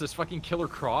 What is this, fucking Killer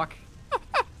Croc?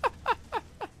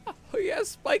 Oh yeah,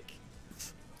 Spike.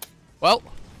 Well.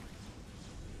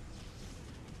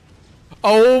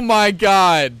 Oh my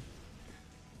god.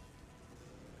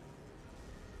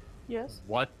 Yes.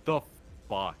 What the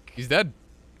fuck? He's dead.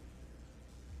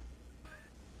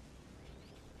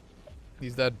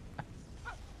 He's dead.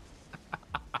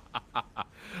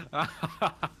 I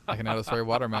can now destroy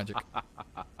water magic.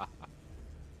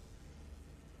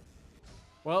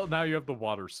 Well, now you have the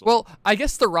water soul. Well, I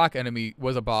guess the rock enemy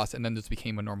was a boss and then just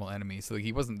became a normal enemy, so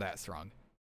he wasn't that strong.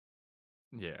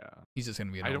 Yeah. He's just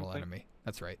gonna be a normal enemy.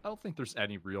 That's right. I don't think there's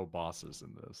any real bosses in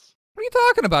this. What are you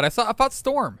talking about? I fought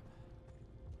Storm.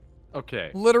 Okay.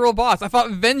 Literal boss. I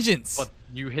fought Vengeance. But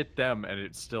you hit them and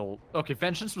it's still... Okay,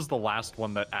 Vengeance was the last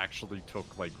one that actually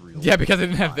took, like, real... Yeah, because I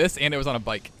didn't have this and it was on a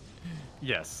bike.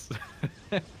 Yes.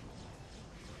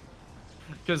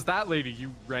 Because that lady,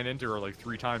 you ran into her, like,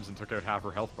 3 times and took out half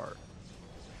her health bar.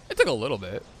 It took a little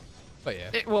bit, but yeah.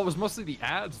 Well, it was mostly the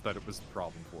ads that it was the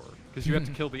problem for. Because you had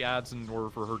to kill the ads in order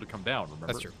for her to come down, remember?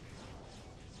 That's true.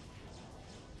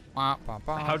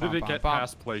 How did it get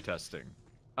past playtesting?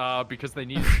 Because they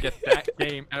needed to get that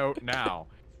game out now.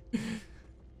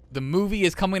 The movie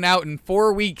is coming out in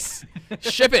 4 weeks.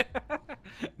 Ship it.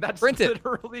 That's Print it.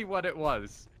 literally what it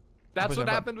was. That's what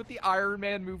happened with the Iron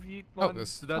Man movie one.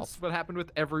 That's what happened with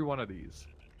every one of these.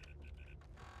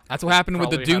 That's what happened with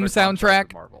the Probably Doom had a contract soundtrack.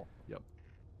 with Marvel. Yep.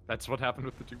 That's what happened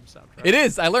with the Doom soundtrack. It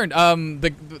is. I learned.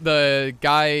 The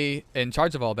guy in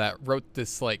charge of all that wrote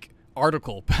this like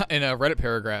article in a Reddit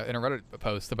paragraph, in a Reddit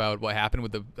post about what happened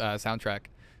with the soundtrack,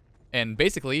 and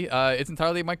basically, it's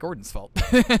entirely Mike Gordon's fault.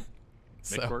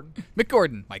 Mick Gordon? Mick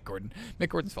Gordon. Mike Gordon. Mick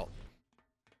Gordon's fault.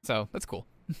 So that's cool.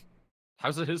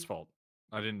 How's it his fault?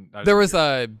 There was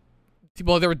there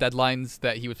were deadlines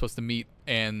that he was supposed to meet,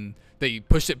 and they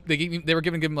pushed it. They were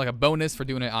giving him like a bonus for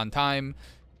doing it on time,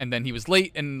 and then he was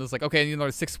late, and it was like, okay, you know,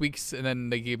 6 weeks, and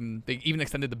then they even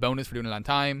extended the bonus for doing it on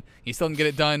time. He still didn't get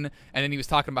it done, and then he was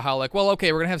talking about how like, well,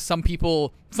 okay, we're gonna have some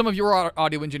of your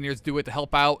audio engineers do it to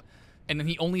help out, and then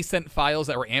he only sent files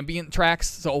that were ambient tracks,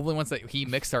 so only ones that he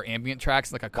mixed are ambient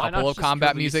tracks, like a couple of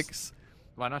combat musics.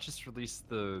 Why not just release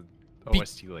the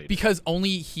OST later? Because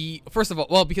only he, first of all,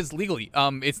 well, because legally,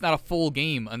 it's not a full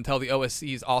game until the OST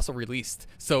is also released.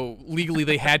 So legally,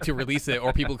 they had to release it,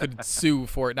 or people could sue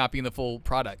for it not being the full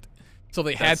product. So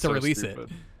they had to release it.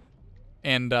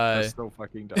 And that's so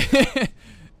fucking dumb.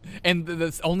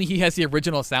 And only he has the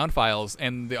original sound files,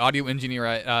 and the audio engineer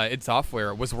at id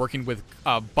Software was working with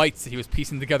bytes that he was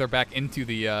piecing together back into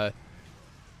the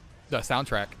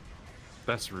soundtrack.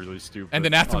 That's really stupid. And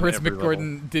then afterwards, Mick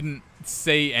Gordon didn't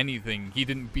say anything. He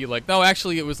didn't be like, no,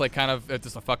 actually, it was like kind of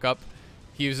just a fuck up.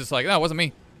 He was just like, no, it wasn't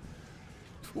me.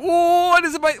 What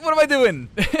am I doing?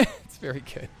 It's very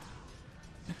good.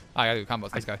 I gotta do combos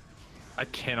with this guy. I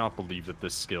cannot believe that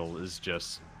this skill is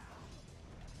just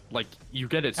like you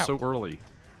get it so early.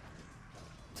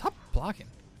 Stop blocking.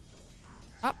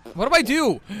 What do I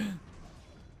do?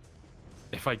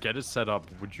 If I get it set up,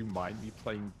 would you mind me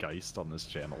playing Geist on this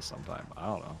channel sometime? I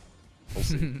don't know. We'll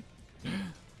see.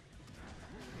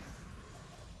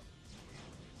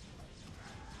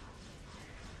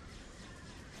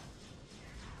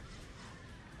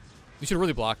 You should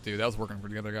really block, dude. That was working for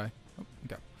the other guy. Oh,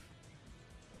 okay.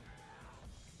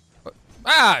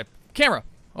 Camera.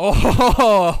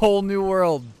 Oh, a whole new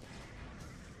world.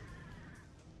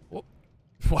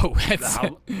 Whoa, that's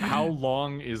how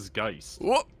long is Geist?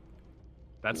 Whoa.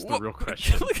 That's the real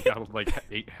question.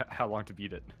 How long to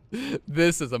beat it?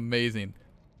 This is amazing.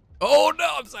 Oh no,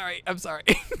 I'm sorry.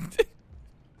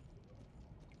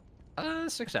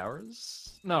 6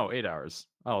 hours? No, 8 hours.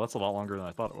 Oh, that's a lot longer than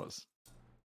I thought it was.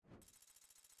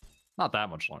 Not that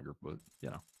much longer, but you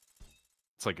know,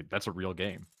 it's like that's a real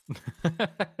game.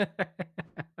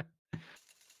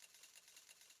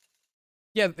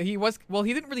 Yeah, he was. Well,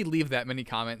 he didn't really leave that many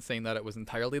comments saying that it was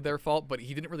entirely their fault, but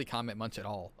he didn't really comment much at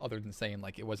all, other than saying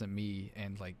like it wasn't me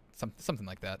and like something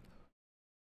like that.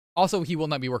 Also, he will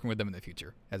not be working with them in the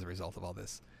future as a result of all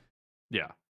this.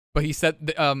 Yeah. But he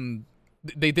said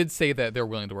they did say that they're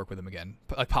willing to work with him again,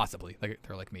 like possibly. Like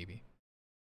they're like maybe.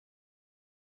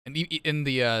 And in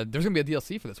the there's gonna be a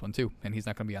DLC for this one too, and he's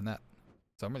not gonna be on that.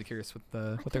 So I'm really curious what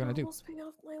they're gonna do. Almost pay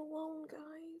off my loan,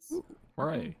 guys. All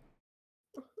right.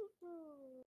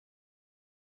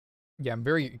 Yeah, I'm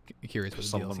very curious what the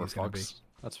Some of them DLC are is gonna be. fucks.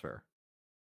 That's fair.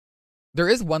 There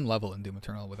is one level in Doom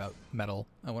Eternal without metal.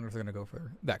 I wonder if they're gonna go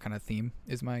for that kind of theme.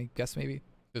 Is my guess maybe.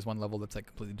 There's one level that's like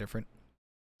completely different.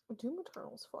 Doom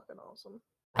Eternal's fucking awesome.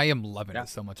 I am loving it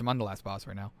so much. I'm on the last boss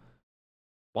right now.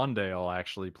 One day I'll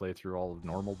actually play through all of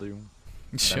normal Doom.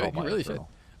 You really should.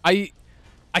 I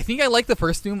think I like the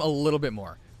first Doom a little bit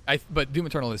more. But Doom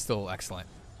Eternal is still excellent.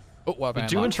 Oh, well, But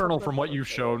Doom Eternal, from what you've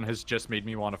shown, has just made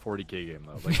me want a 40k game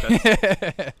though. Like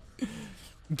that's...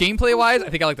 Gameplay-wise, I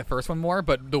think I like the first one more,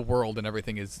 but the world and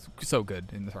everything is so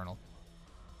good in Eternal.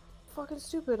 Fucking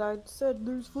stupid. I said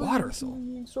there's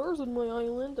shooting stars on my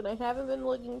island, and I haven't been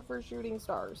looking for shooting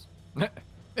stars.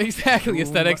 Exactly, Doom,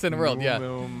 aesthetics in the world, yeah.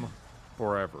 Doom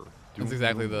forever. Doom, that's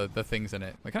exactly the things in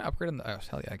it. Like, can I upgrade on the... Oh,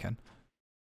 hell yeah, I can.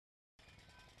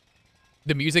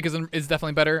 The music is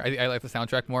definitely better. I like the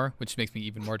soundtrack more, which makes me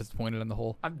even more disappointed in the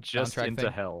whole I'm just into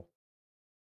thing. hell.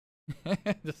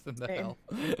 Just into hell.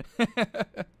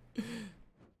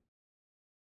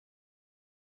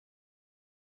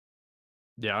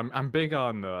 Yeah, I'm big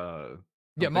on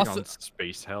on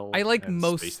space hell. I like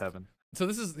most space heaven. So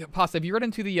this is Pasta. Have you read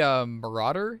into the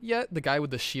Marauder yet? The guy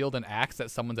with the shield and axe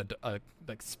that summons a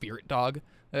like spirit dog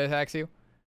that attacks you.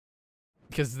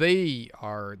 Because they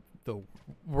are the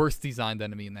worst designed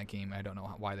enemy in that game. I don't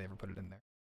know why they ever put it in there.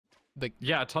 Like,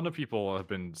 yeah, a ton of people have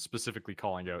been specifically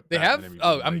calling out. They have.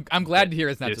 Oh, I'm glad to hear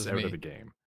it's not just out me. Of the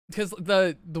game. Because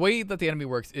the way that the enemy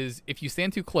works is if you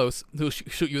stand too close, he'll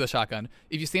shoot you with a shotgun.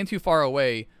 If you stand too far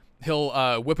away,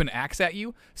 he'll whip an axe at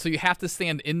you. So you have to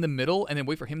stand in the middle and then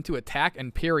wait for him to attack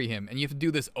and parry him. And you have to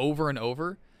do this over and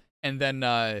over. And then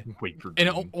wait for and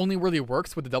it only really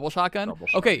works with the double shotgun.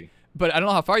 Okay, but I don't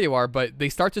know how far you are, but they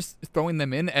start just throwing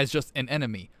them in as just an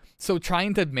enemy. So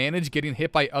trying to manage getting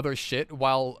hit by other shit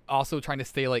while also trying to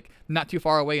stay like not too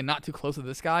far away and not too close to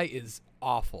this guy is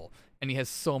awful. And he has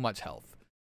so much health.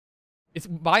 It's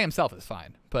by himself is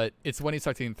fine, but it's when he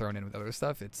starts getting thrown in with other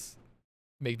stuff, it's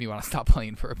made me want to stop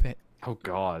playing for a bit. Oh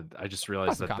god, I just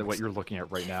realized that what you're looking at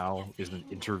right now is an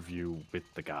interview with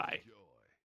the guy.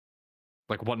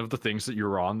 Like one of the things that you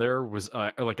were on there was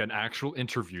like an actual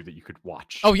interview that you could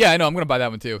watch. Oh yeah, I know. I'm gonna buy that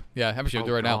one too. Yeah, I'm sure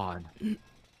do right god. now.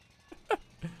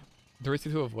 The risk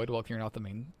to avoid while clearing out the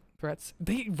main threats.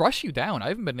 They rush you down. I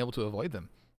haven't been able to avoid them.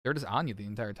 They're just on you the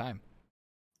entire time.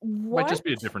 What? Might just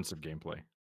be a difference of gameplay.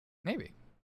 Maybe.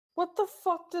 What the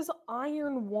fuck does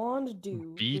Iron Wand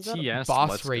do? BTS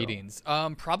boss ratings.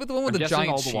 Probably the one with the giant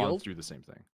all the shield. wands do the same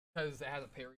thing. Because it has a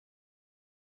parry.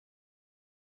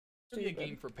 It's really a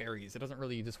game for parries. It doesn't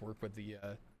really just work with the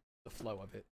flow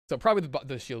of it. So probably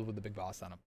the shield with the big boss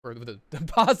on him, or with the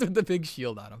boss with the big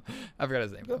shield on him. I forgot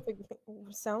his name.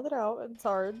 Sound it out. It's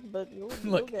hard, but you'll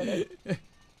get it.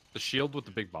 The shield with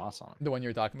the big boss on him. The one you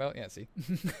were talking about? Yeah. See.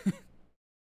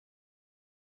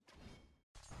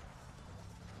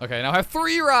 Okay, now I have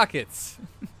 3 rockets.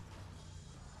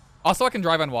 Also, I can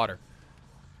drive on water.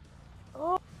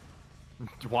 Oh.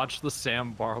 Watch the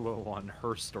Sam Barlow on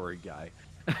Her Story guy.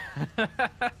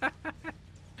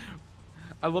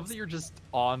 I love that you're just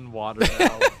on water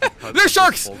now. There's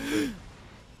sharks!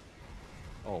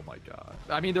 Oh my god.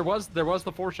 I mean, there was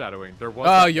the foreshadowing. There was.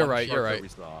 Oh, you're right. You're right. We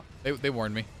saw. They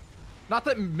warned me. Not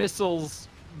that missiles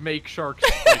make sharks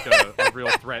like a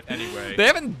real threat anyway. They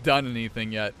haven't done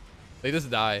anything yet. They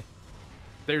just die.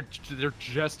 They're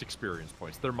just experience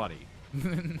points. They're money.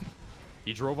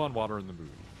 He drove on water in the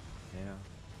movie. Yeah.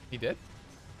 He did?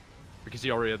 Because he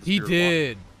already had the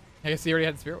spirit water. I guess he already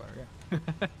had the spirit water,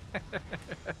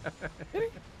 yeah.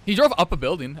 He drove up a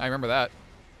building. I remember that.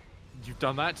 You've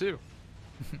done that too.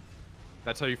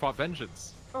 That's how you fought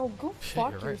vengeance. Oh, go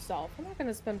fuck yourself. I'm not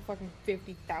gonna spend fucking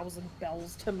 50,000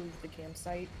 bells to move the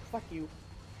campsite. Fuck you.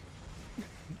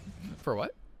 For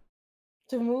what?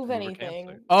 To move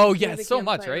anything. Oh yeah, it's so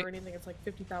much, right? Or anything, it's like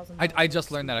 50,000. I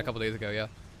just learned that a couple days ago. Yeah.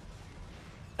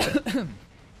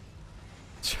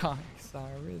 Sharks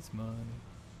are his money.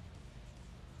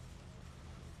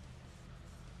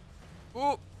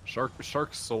 Ooh.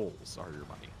 Shark souls are your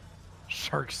money.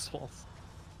 Shark souls.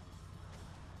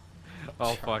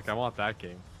 Oh fuck! I want that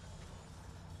game.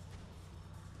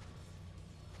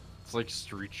 It's like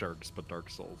Street Sharks, but Dark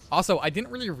Souls. Also, I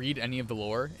didn't really read any of the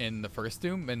lore in the first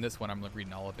Doom. In this one, I'm like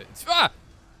reading all of it. It's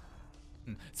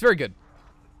very good.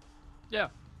 Yeah.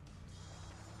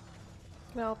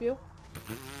 Can I help you?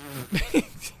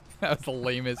 That was the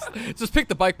lamest. Just pick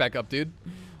the bike back up, dude.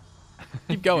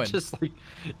 Keep going.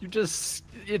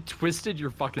 It twisted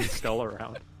your fucking skull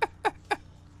around.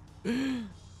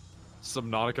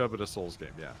 Subnautica, but a Souls game,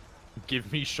 yeah. Give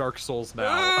me Shark Souls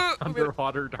now.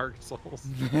 Underwater Dark Souls.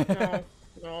 No.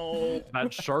 No.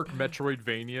 That Shark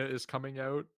Metroidvania is coming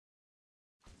out.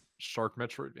 Shark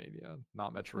Metroidvania,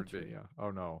 not Metroidvania. Oh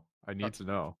no, I need to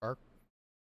know. Shark?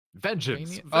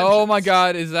 Vengeance. Oh my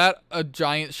god, is that a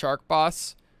giant shark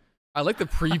boss? I like the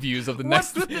previews of the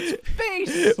next. What's with its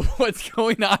face? What's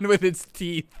going on with its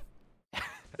teeth?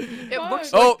 It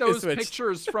looks Oh, like those switched.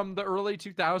 pictures from the early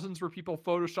 2000s where people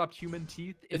photoshopped human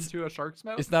teeth into a shark's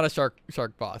mouth. It's not a shark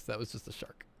boss. That was just a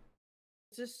shark.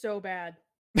 It's just so bad.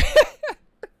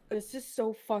 This is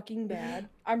so fucking bad.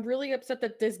 I'm really upset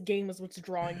that this game is what's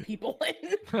drawing people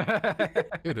in.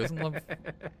 Dude, doesn't love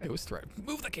Ghost Thread.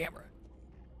 Move the camera.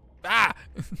 Ah!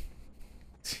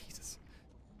 Jesus.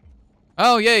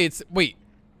 Oh, yay, it's... Wait.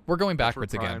 We're going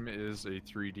backwards again. Prime is a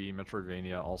 3D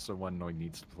Metroidvania, also one Noid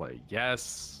needs to play.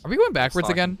 Yes. Are we going backwards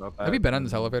again? Have you been on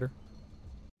this elevator?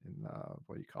 In,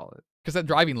 what do you call it? Because that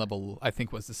driving level, I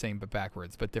think, was the same but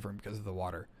backwards, but different because of the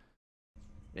water.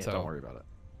 Yeah, So- don't worry about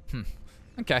it.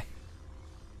 Okay.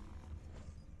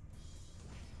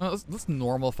 Well, let's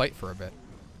normal fight for a bit.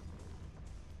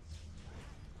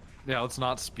 Yeah, let's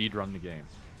not speed run the game.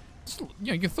 Just,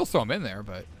 you can still throw them in there,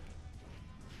 but...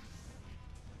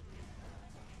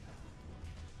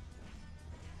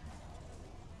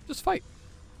 Just fight.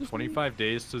 25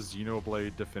 days to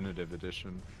Xenoblade Definitive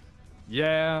Edition.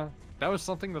 Yeah, that was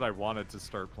something that I wanted to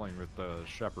start playing with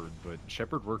Shepard, but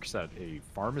Shepard works at a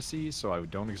pharmacy, so I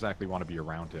don't exactly want to be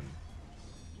around him.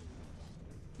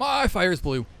 My fire's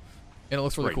blue. And it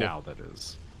looks really right cool. now, that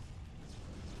is.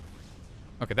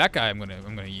 Okay, that guy I'm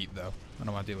gonna eat though. I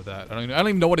don't want to deal with that. I don't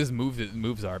even know what his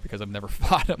moves are because I've never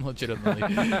fought him legitimately.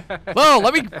 Whoa,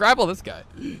 let me grapple this guy.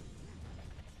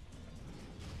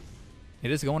 It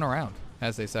is going around,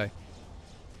 as they say.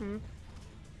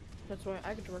 That's why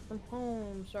I get to work from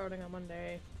home starting on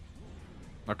Monday.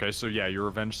 Okay, so yeah, you're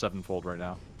Revenge sevenfold right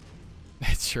now.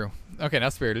 It's true. Okay, now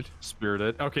Spirited.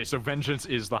 Spirited. Okay, so Vengeance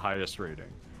is the highest rating,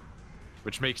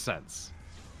 which makes sense.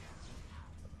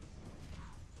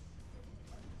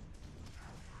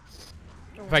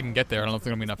 If I can get there, I don't know if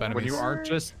there's gonna be enough When enemies. you aren't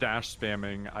just dash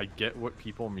spamming, I get what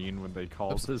people mean when they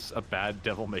call this a bad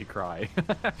Devil May Cry.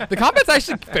 The combat's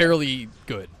actually fairly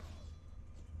good,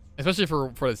 especially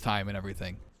for its time and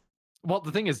everything. Well,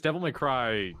 the thing is, Devil May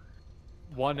Cry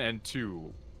 1 and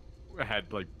 2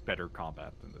 had like better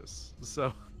combat than this,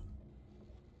 so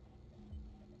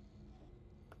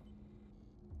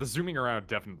the zooming around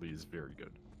definitely is very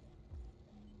good.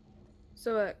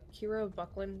 So, Hero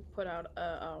Buckland put out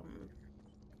a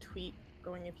tweet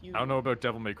going if you... I don't know about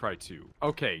Devil May Cry 2.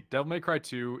 Okay, Devil May Cry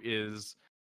 2 is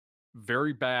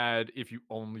very bad if you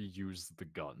only use the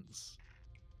guns.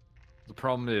 The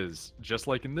problem is, just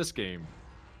like in this game,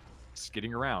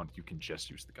 skidding around, you can just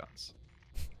use the guns.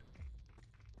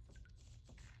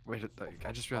 Wait,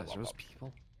 I just realized those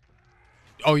people.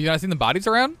 Oh, you guys seen the bodies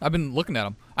around? I've been looking at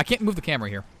them. I can't move the camera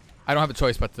here. I don't have a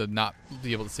choice but to not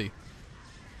be able to see.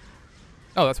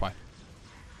 Oh, that's why.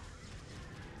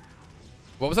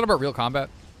 What was that about real combat?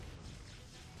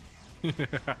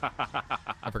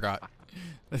 I forgot.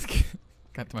 Let's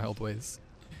got to my old ways.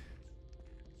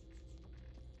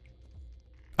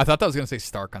 I thought that was going to say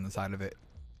Stark on the side of it.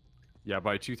 Yeah,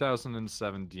 by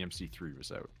 2007, DMC3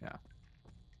 was out. Yeah.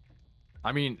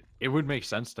 I mean, it would make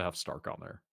sense to have Stark on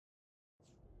there.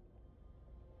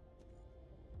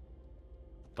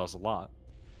 Does a lot.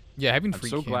 Yeah, having I'm free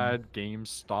so cam glad games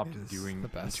stopped is doing the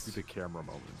best. into the camera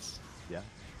moments. Yeah.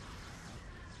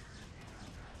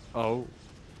 Oh.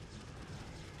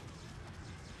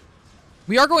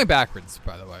 We are going backwards,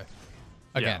 by the way.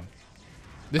 Again. Yeah.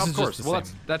 This Of is course. just the Well,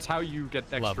 same. that's how you get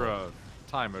extra level.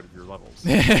 time out of your levels.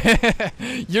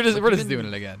 We're just doing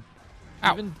it again.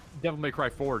 Ow. Even Devil May Cry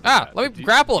 4 did Ah, that. let me The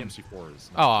grapple him. DMC4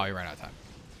 is Oh, you ran out of time.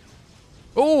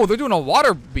 Oh, they're doing a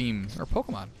water beam or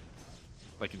Pokemon.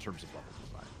 like in terms of level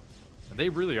design. And they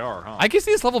really are, huh? I can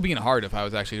see this level being hard if I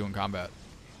was actually doing combat.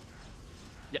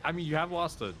 Yeah, I mean, you have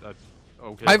lost a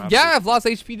okay. I've lost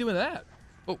HP doing that.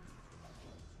 Oh.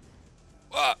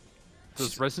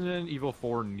 Does Resident Evil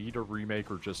 4 need a remake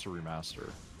or just a remaster?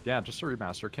 Yeah, just a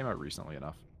remaster. It came out recently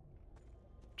enough.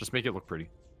 Just make it look pretty.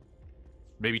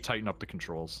 Maybe tighten up the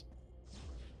controls.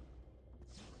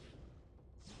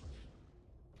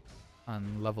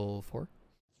 On level 4.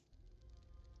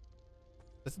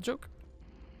 That's a joke.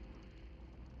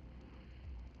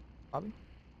 Bobby?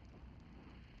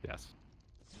 Yes.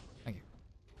 Thank you.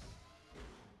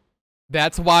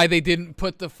 That's why they didn't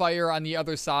put the fire on the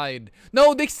other side.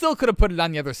 No, they still could have put it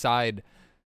on the other side.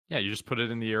 Yeah, you just put it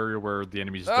in the area where the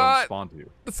enemies don't spawn to.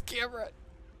 This camera.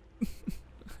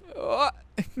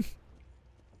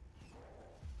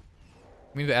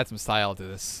 We need to add some style to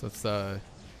this. Let's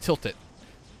tilt it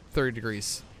 30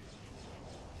 degrees.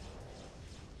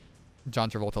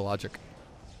 John Travolta logic.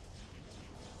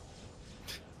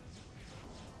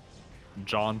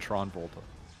 John Tron Volta.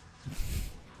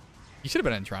 You should have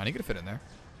been in Tron. You could have fit in there.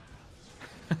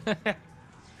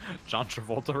 John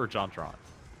Travolta or John Tron?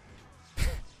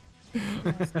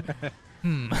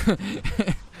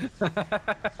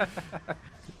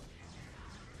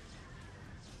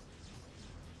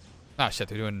 Oh shit,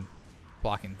 they're doing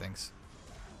blocking things.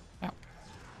 Ow.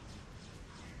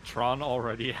 Tron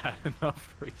already had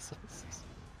enough races.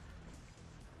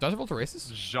 John Travolta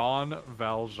racist? Jean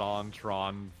Valjean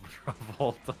Tron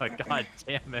Travolta. God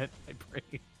damn it. My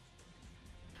brain.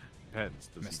 Depends.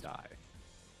 Does he die?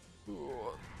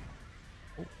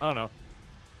 I don't know.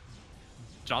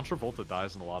 John Travolta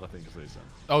dies in a lot of things they said.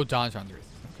 Oh, John's racist.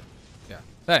 Okay. Yeah,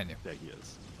 that I knew. Yeah, he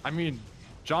is. I mean,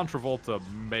 John Travolta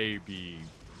may be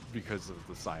because of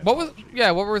the Scientology.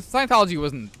 What was Scientology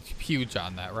wasn't huge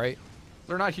on that, right?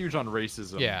 They're not huge on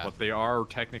racism, yeah, but they are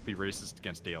technically racist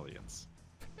against aliens.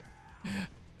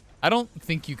 I don't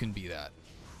think you can be that.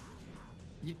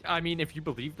 I mean, if you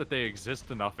believe that they exist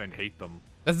enough and hate them.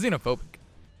 That's xenophobic.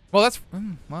 Well, that's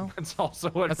well. That's also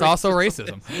what. That's also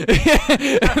racism.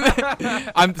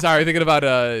 I'm sorry, thinking about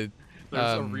There's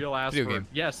a real ass video game.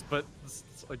 Yes, but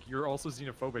it's like you're also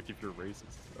xenophobic if you're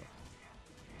racist.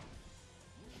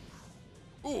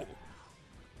 So. Ooh.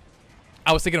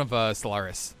 I was thinking of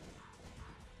Stellaris.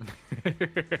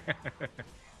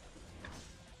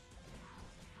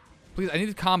 Please, I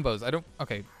needed combos. I don't.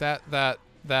 Okay, that.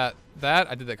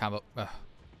 I did that combo. Ugh.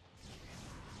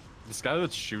 This guy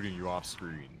that's shooting you off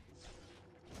screen.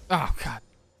 Oh god.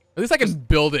 At least I can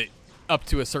build it up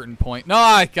to a certain point.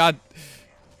 No, God.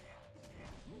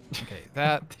 Okay,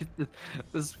 that.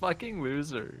 This fucking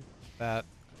loser. That.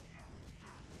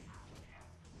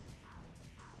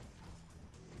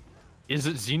 Is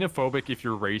it xenophobic if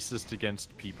you're racist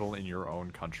against people in your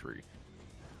own country?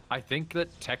 I think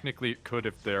that technically it could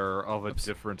if they're of a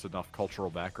different enough cultural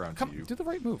background to you. Do the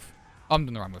right move. Oh, I'm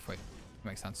doing the wrong move. Wait.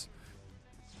 Makes sense.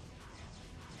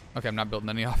 Okay, I'm not building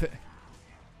any of it.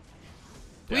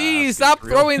 Please stop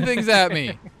throwing things at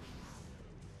me.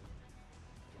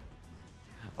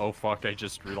 Oh fuck, I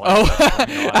just realized.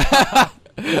 Oh.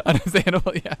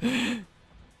 Understandable, yeah.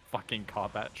 Fucking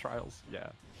combat trials, yeah.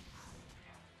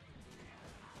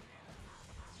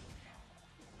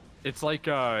 It's like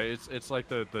it's like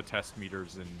the test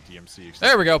meters in DMC.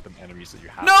 There we go. The enemies that you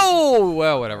have. No,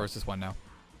 well, whatever. It's just one now.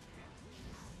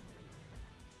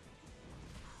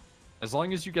 As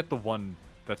long as you get the one,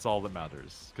 that's all that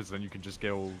matters. Because then you can just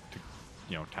go to,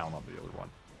 town on the other one.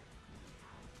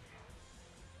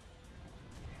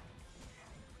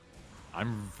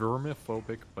 I'm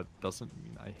vermiphobic, but doesn't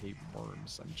mean I hate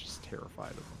worms. I'm just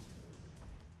terrified of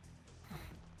them.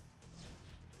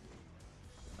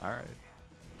 All right.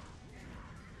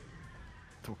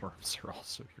 The worms are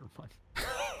also your money.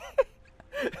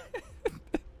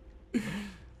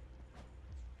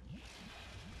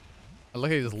 I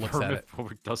like how he just looks at it.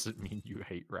 Vermiphobic doesn't mean you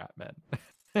hate rat men.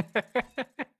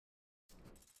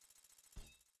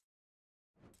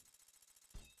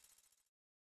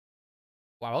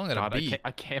 Wow, I'm gonna be.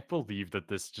 I can't believe that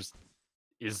this just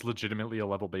is legitimately a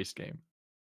level-based game.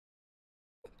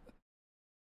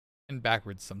 And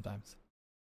backwards sometimes.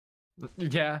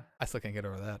 Yeah. I still can't get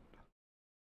over that.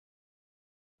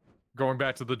 Going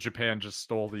back to the Japan just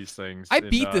stole these things. I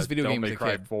beat this video game as a Devil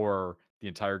May Cry kid. 4, the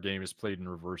entire game is played in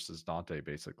reverse as Dante,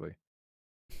 basically.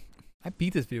 I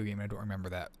beat this video game and I don't remember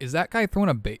that. Is that guy throwing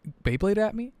a Beyblade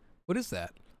at me? What is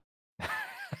that?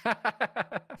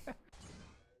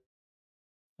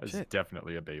 It's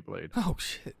definitely a Beyblade. Oh,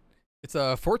 shit. It's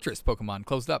a Fortress Pokemon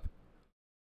closed up.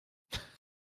 Is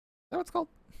that what it's called?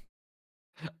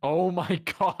 Oh my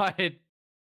god.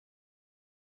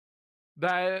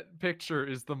 That picture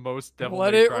is the most Devil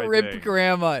Let May it Cry rip, thing.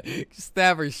 Grandma.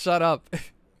 Stab her. Shut up.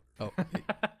 Oh. The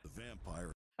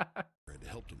vampire had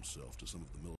helped himself to some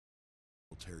of the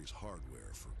military's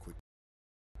hardware for a quick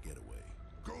getaway.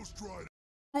 Ghost Rider.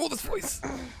 Roll this voice.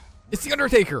 It's the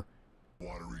Undertaker.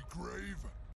 Watery grave.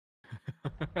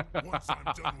 Once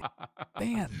I'm done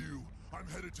with you, I'm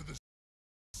headed to the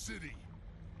city.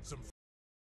 Some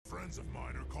friends of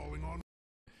mine are calling on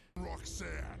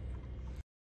Roxanne.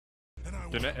 And I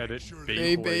Gonna edit sure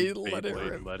Beyblade, let it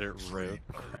rip. let it rip,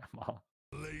 Grandma.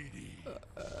 Lady.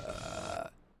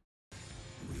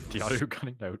 The audio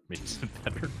cutting out makes it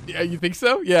better. Yeah, you think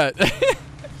so? Yeah.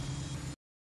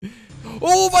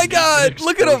 Oh my God!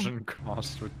 Look at him!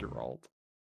 Crossed with Geralt.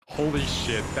 Holy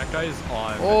shit! That guy is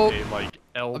on Oh. a like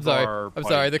L I'm sorry. bar. I'm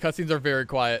sorry. The cutscenes are very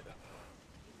quiet.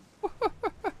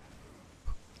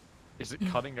 Is it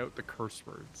cutting out the curse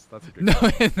words? That's a good. No,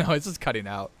 no, it's just cutting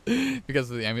out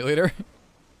because of the emulator.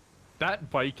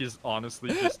 That bike is honestly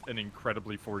just an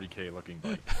incredibly 40k looking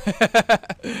bike.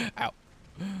 Ow.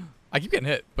 I keep getting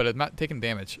hit, but I'm not taking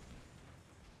damage.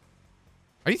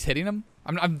 Are you hitting him?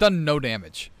 I've done no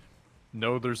damage.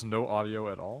 No, there's no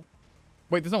audio at all.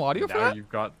 Wait, there's no audio for Now that? you've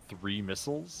got 3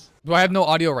 missiles. Do I have no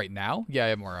audio right now? Yeah, I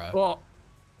have more. Well,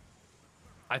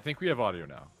 I think we have audio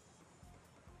now.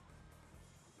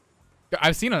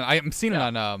 I've seen it. I'm seeing it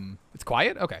on. It's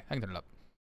quiet. Okay, I can turn it up.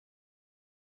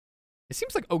 It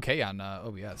seems like okay on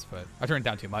OBS, but I turned it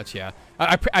down too much. Yeah,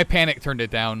 I panicked, turned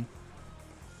it down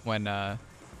when the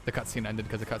cutscene ended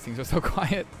because the cutscenes were so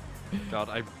quiet. God,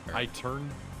 I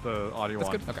turned the audio That's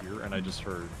on good. Okay. here, and I just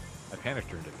heard. I panicked,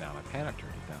 turned it down. I panicked,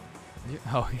 turned it down. Yeah.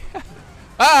 Oh yeah.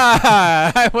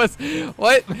 Ah! I was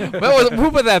what?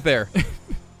 Who put that there?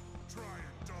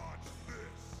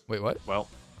 Wait, what? Well,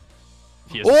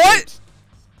 he has What?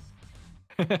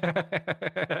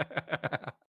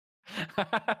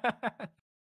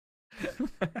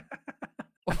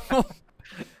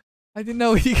 I didn't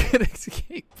know he could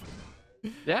escape.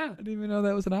 Yeah. I didn't even know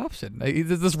that was an option.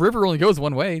 This river only goes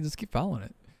one way. Just keep following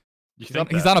it.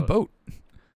 He's on a boat.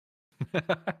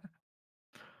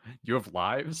 You have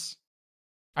lives?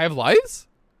 I have lives?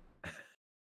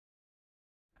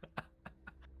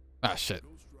 Ah, shit.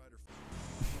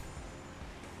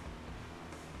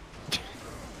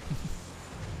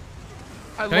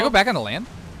 Can I go back on the land?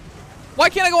 Why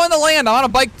can't I go on the land? I'm on a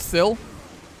bike still.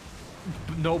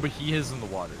 No, but he is in the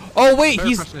water. Oh, wait,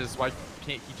 The question is, why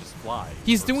can't he just fly?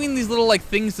 He's doing these little, like,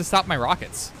 things to stop my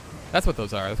rockets. That's what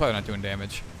those are. That's why they're not doing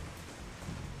damage.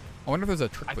 I wonder if there's a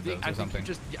trick with those or something.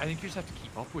 I think you just have to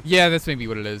keep up with Yeah, that's maybe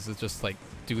what it is. It's just, like,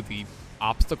 do the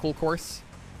obstacle course.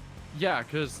 Yeah,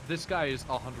 because this guy is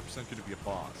 100% going to be a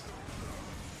boss.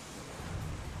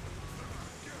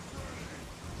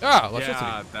 Ah,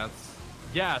 electricity.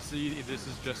 Yeah, see, this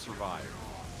is just survive.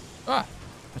 Ah,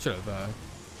 I should have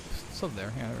stood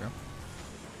there. Yeah, there we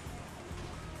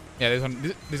go. Yeah,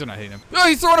 these are not hitting him. Oh,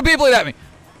 he's throwing a Beyblade at me.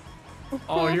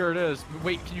 Oh, here it is.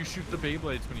 Wait, can you shoot the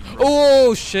Beyblades when you throw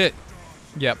Oh shit.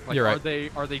 Yep, like, you're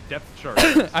right. Are they depth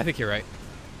charges? I think you're right.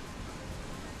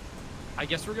 I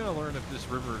guess we're gonna learn if this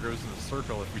river goes in a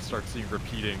circle if we start seeing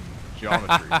repeating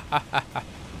geometry.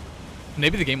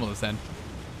 Maybe the game will just end.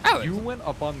 You went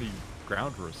up on the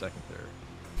ground for a second there.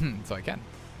 So I can.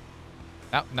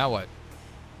 Now what?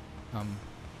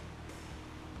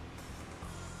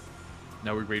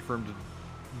 Now we wait for him to.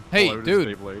 Hey, pull out dude.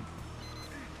 his Beyblade.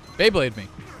 Beyblade me.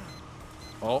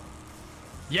 Oh.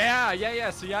 Yeah.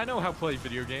 See, I know how to play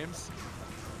video games.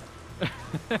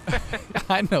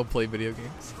 I know play video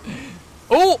games.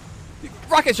 Oh!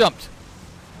 Rocket jumped!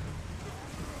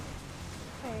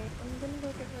 Okay, I'm gonna go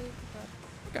get ready for bed.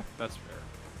 Okay. That's fair.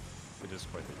 It is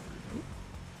quite a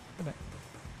Good night.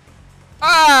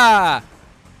 Ah!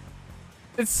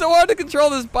 It's so hard to control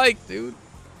this bike, dude.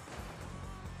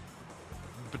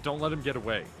 But don't let him get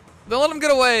away. Don't let him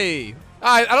get away.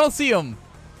 I don't see him.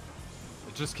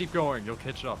 Just keep going. You'll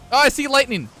catch up. Oh, I see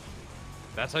lightning.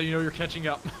 That's how you know you're catching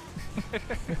up.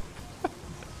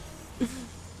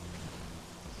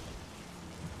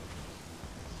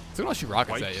 So don't shoot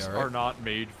rockets at you, Bikes alright? are not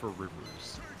made for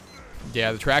rivers.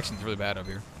 Yeah, the traction's really bad up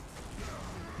here.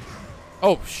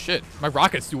 Oh, shit. My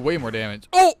rockets do way more damage.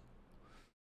 Oh!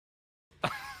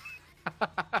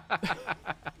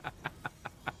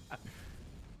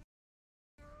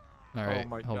 Alright, Oh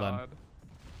my hold god. on.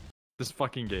 This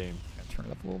fucking game. Turn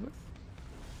it up a little bit.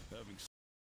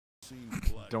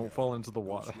 Don't fall into the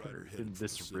water in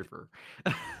this river.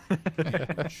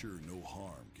 Sure, no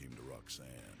harm came to Roxanne.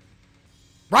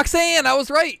 Roxanne, I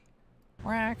was right.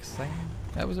 Roxanne,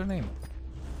 that was her name.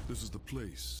 This is the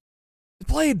place. It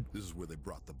played. This is where they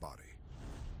brought the body.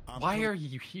 Why are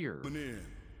you here? Any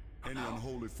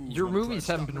unholy fools Your wanna try movies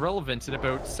to haven't stop been me? relevant in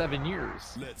about 7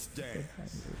 years. Let's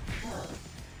dance.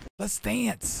 Let's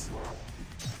dance.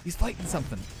 He's fighting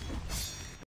something.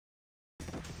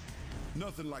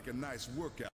 Nothing like a nice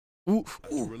workout. Ooh,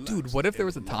 dude, what if there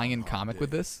was a tie-in comic with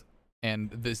this?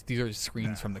 And these are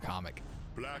screens from the comic.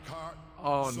 Blackheart.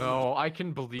 Oh no, I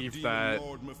can believe Demon that.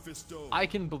 Lord Mephisto. I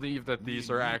can believe that these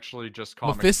are actually just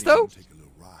comic Mephisto? scenes. Take a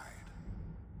little ride.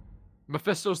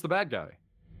 Mephisto's the bad guy.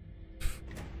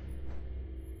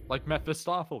 Like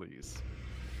Mephistopheles.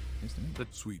 The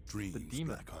Sweet dreams,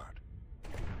 demon. Blackheart.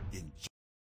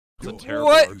 The Enjoy terrible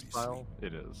What? art style.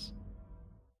 It is.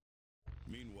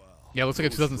 Meanwhile, Yeah, it looks like a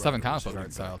 2007 console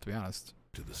art style, to be honest.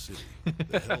 To the city,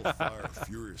 the hellfire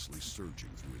furiously surging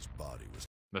through his body was.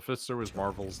 Mephisto is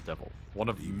Marvel's devil, one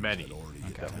of many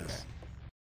devils.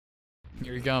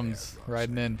 Here he comes,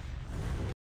 riding in.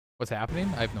 What's happening?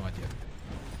 I have no idea.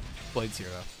 Blade's here,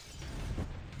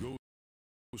 though.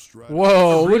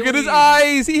 Whoa, look at his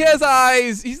eyes! He has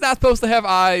eyes! He's not supposed to have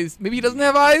eyes. Maybe he doesn't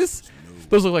have eyes?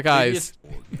 Those look like eyes.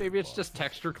 Maybe it's just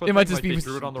texture clipping. It might just like be. They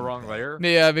drew it on the wrong layer.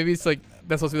 Yeah, maybe it's like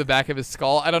that's supposed to be the back of his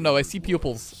skull. I don't know. I see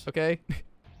pupils. Okay.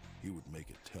 He would make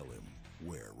it tell him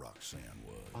where Roxanne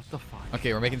was. What the fuck?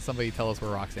 Okay, we're making somebody tell us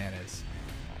where Roxanne is.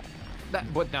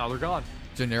 But now they're gone.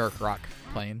 Generic rock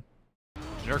plane.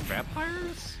 Generic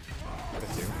vampires?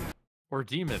 Or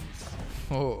demons?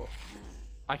 Oh.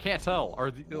 I can't tell.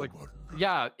 Are they like?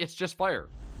 Yeah, it's just fire.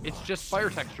 It's just fire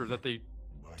texture that they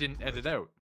didn't edit out.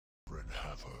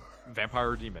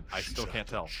 Vampire or demon? I still can't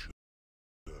tell.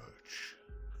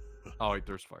 Oh wait,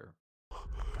 there's fire.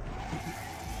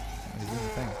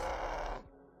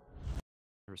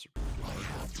 There's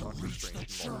Doctor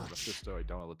Strange and Mephisto. I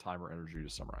don't have the time or energy to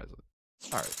summarize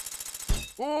it. All right.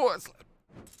 Oh,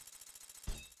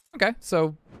 okay,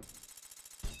 so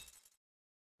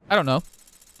I don't know.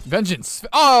 Vengeance.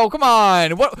 Oh, come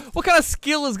on. What kind of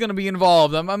skill is gonna be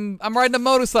involved? I'm riding a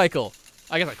motorcycle.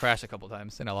 I guess I crashed a couple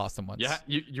times and I lost them once. Yeah,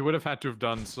 you would have had to have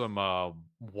done some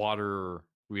water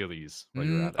wheelies. While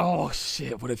you were at it. Oh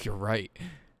shit! What if you're right?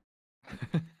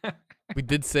 We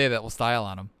did say that we'll style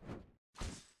on him.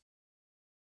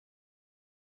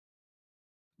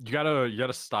 You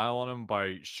gotta style on him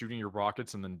by shooting your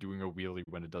rockets and then doing a wheelie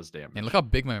when it does damage. And look how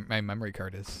big my memory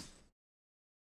card is.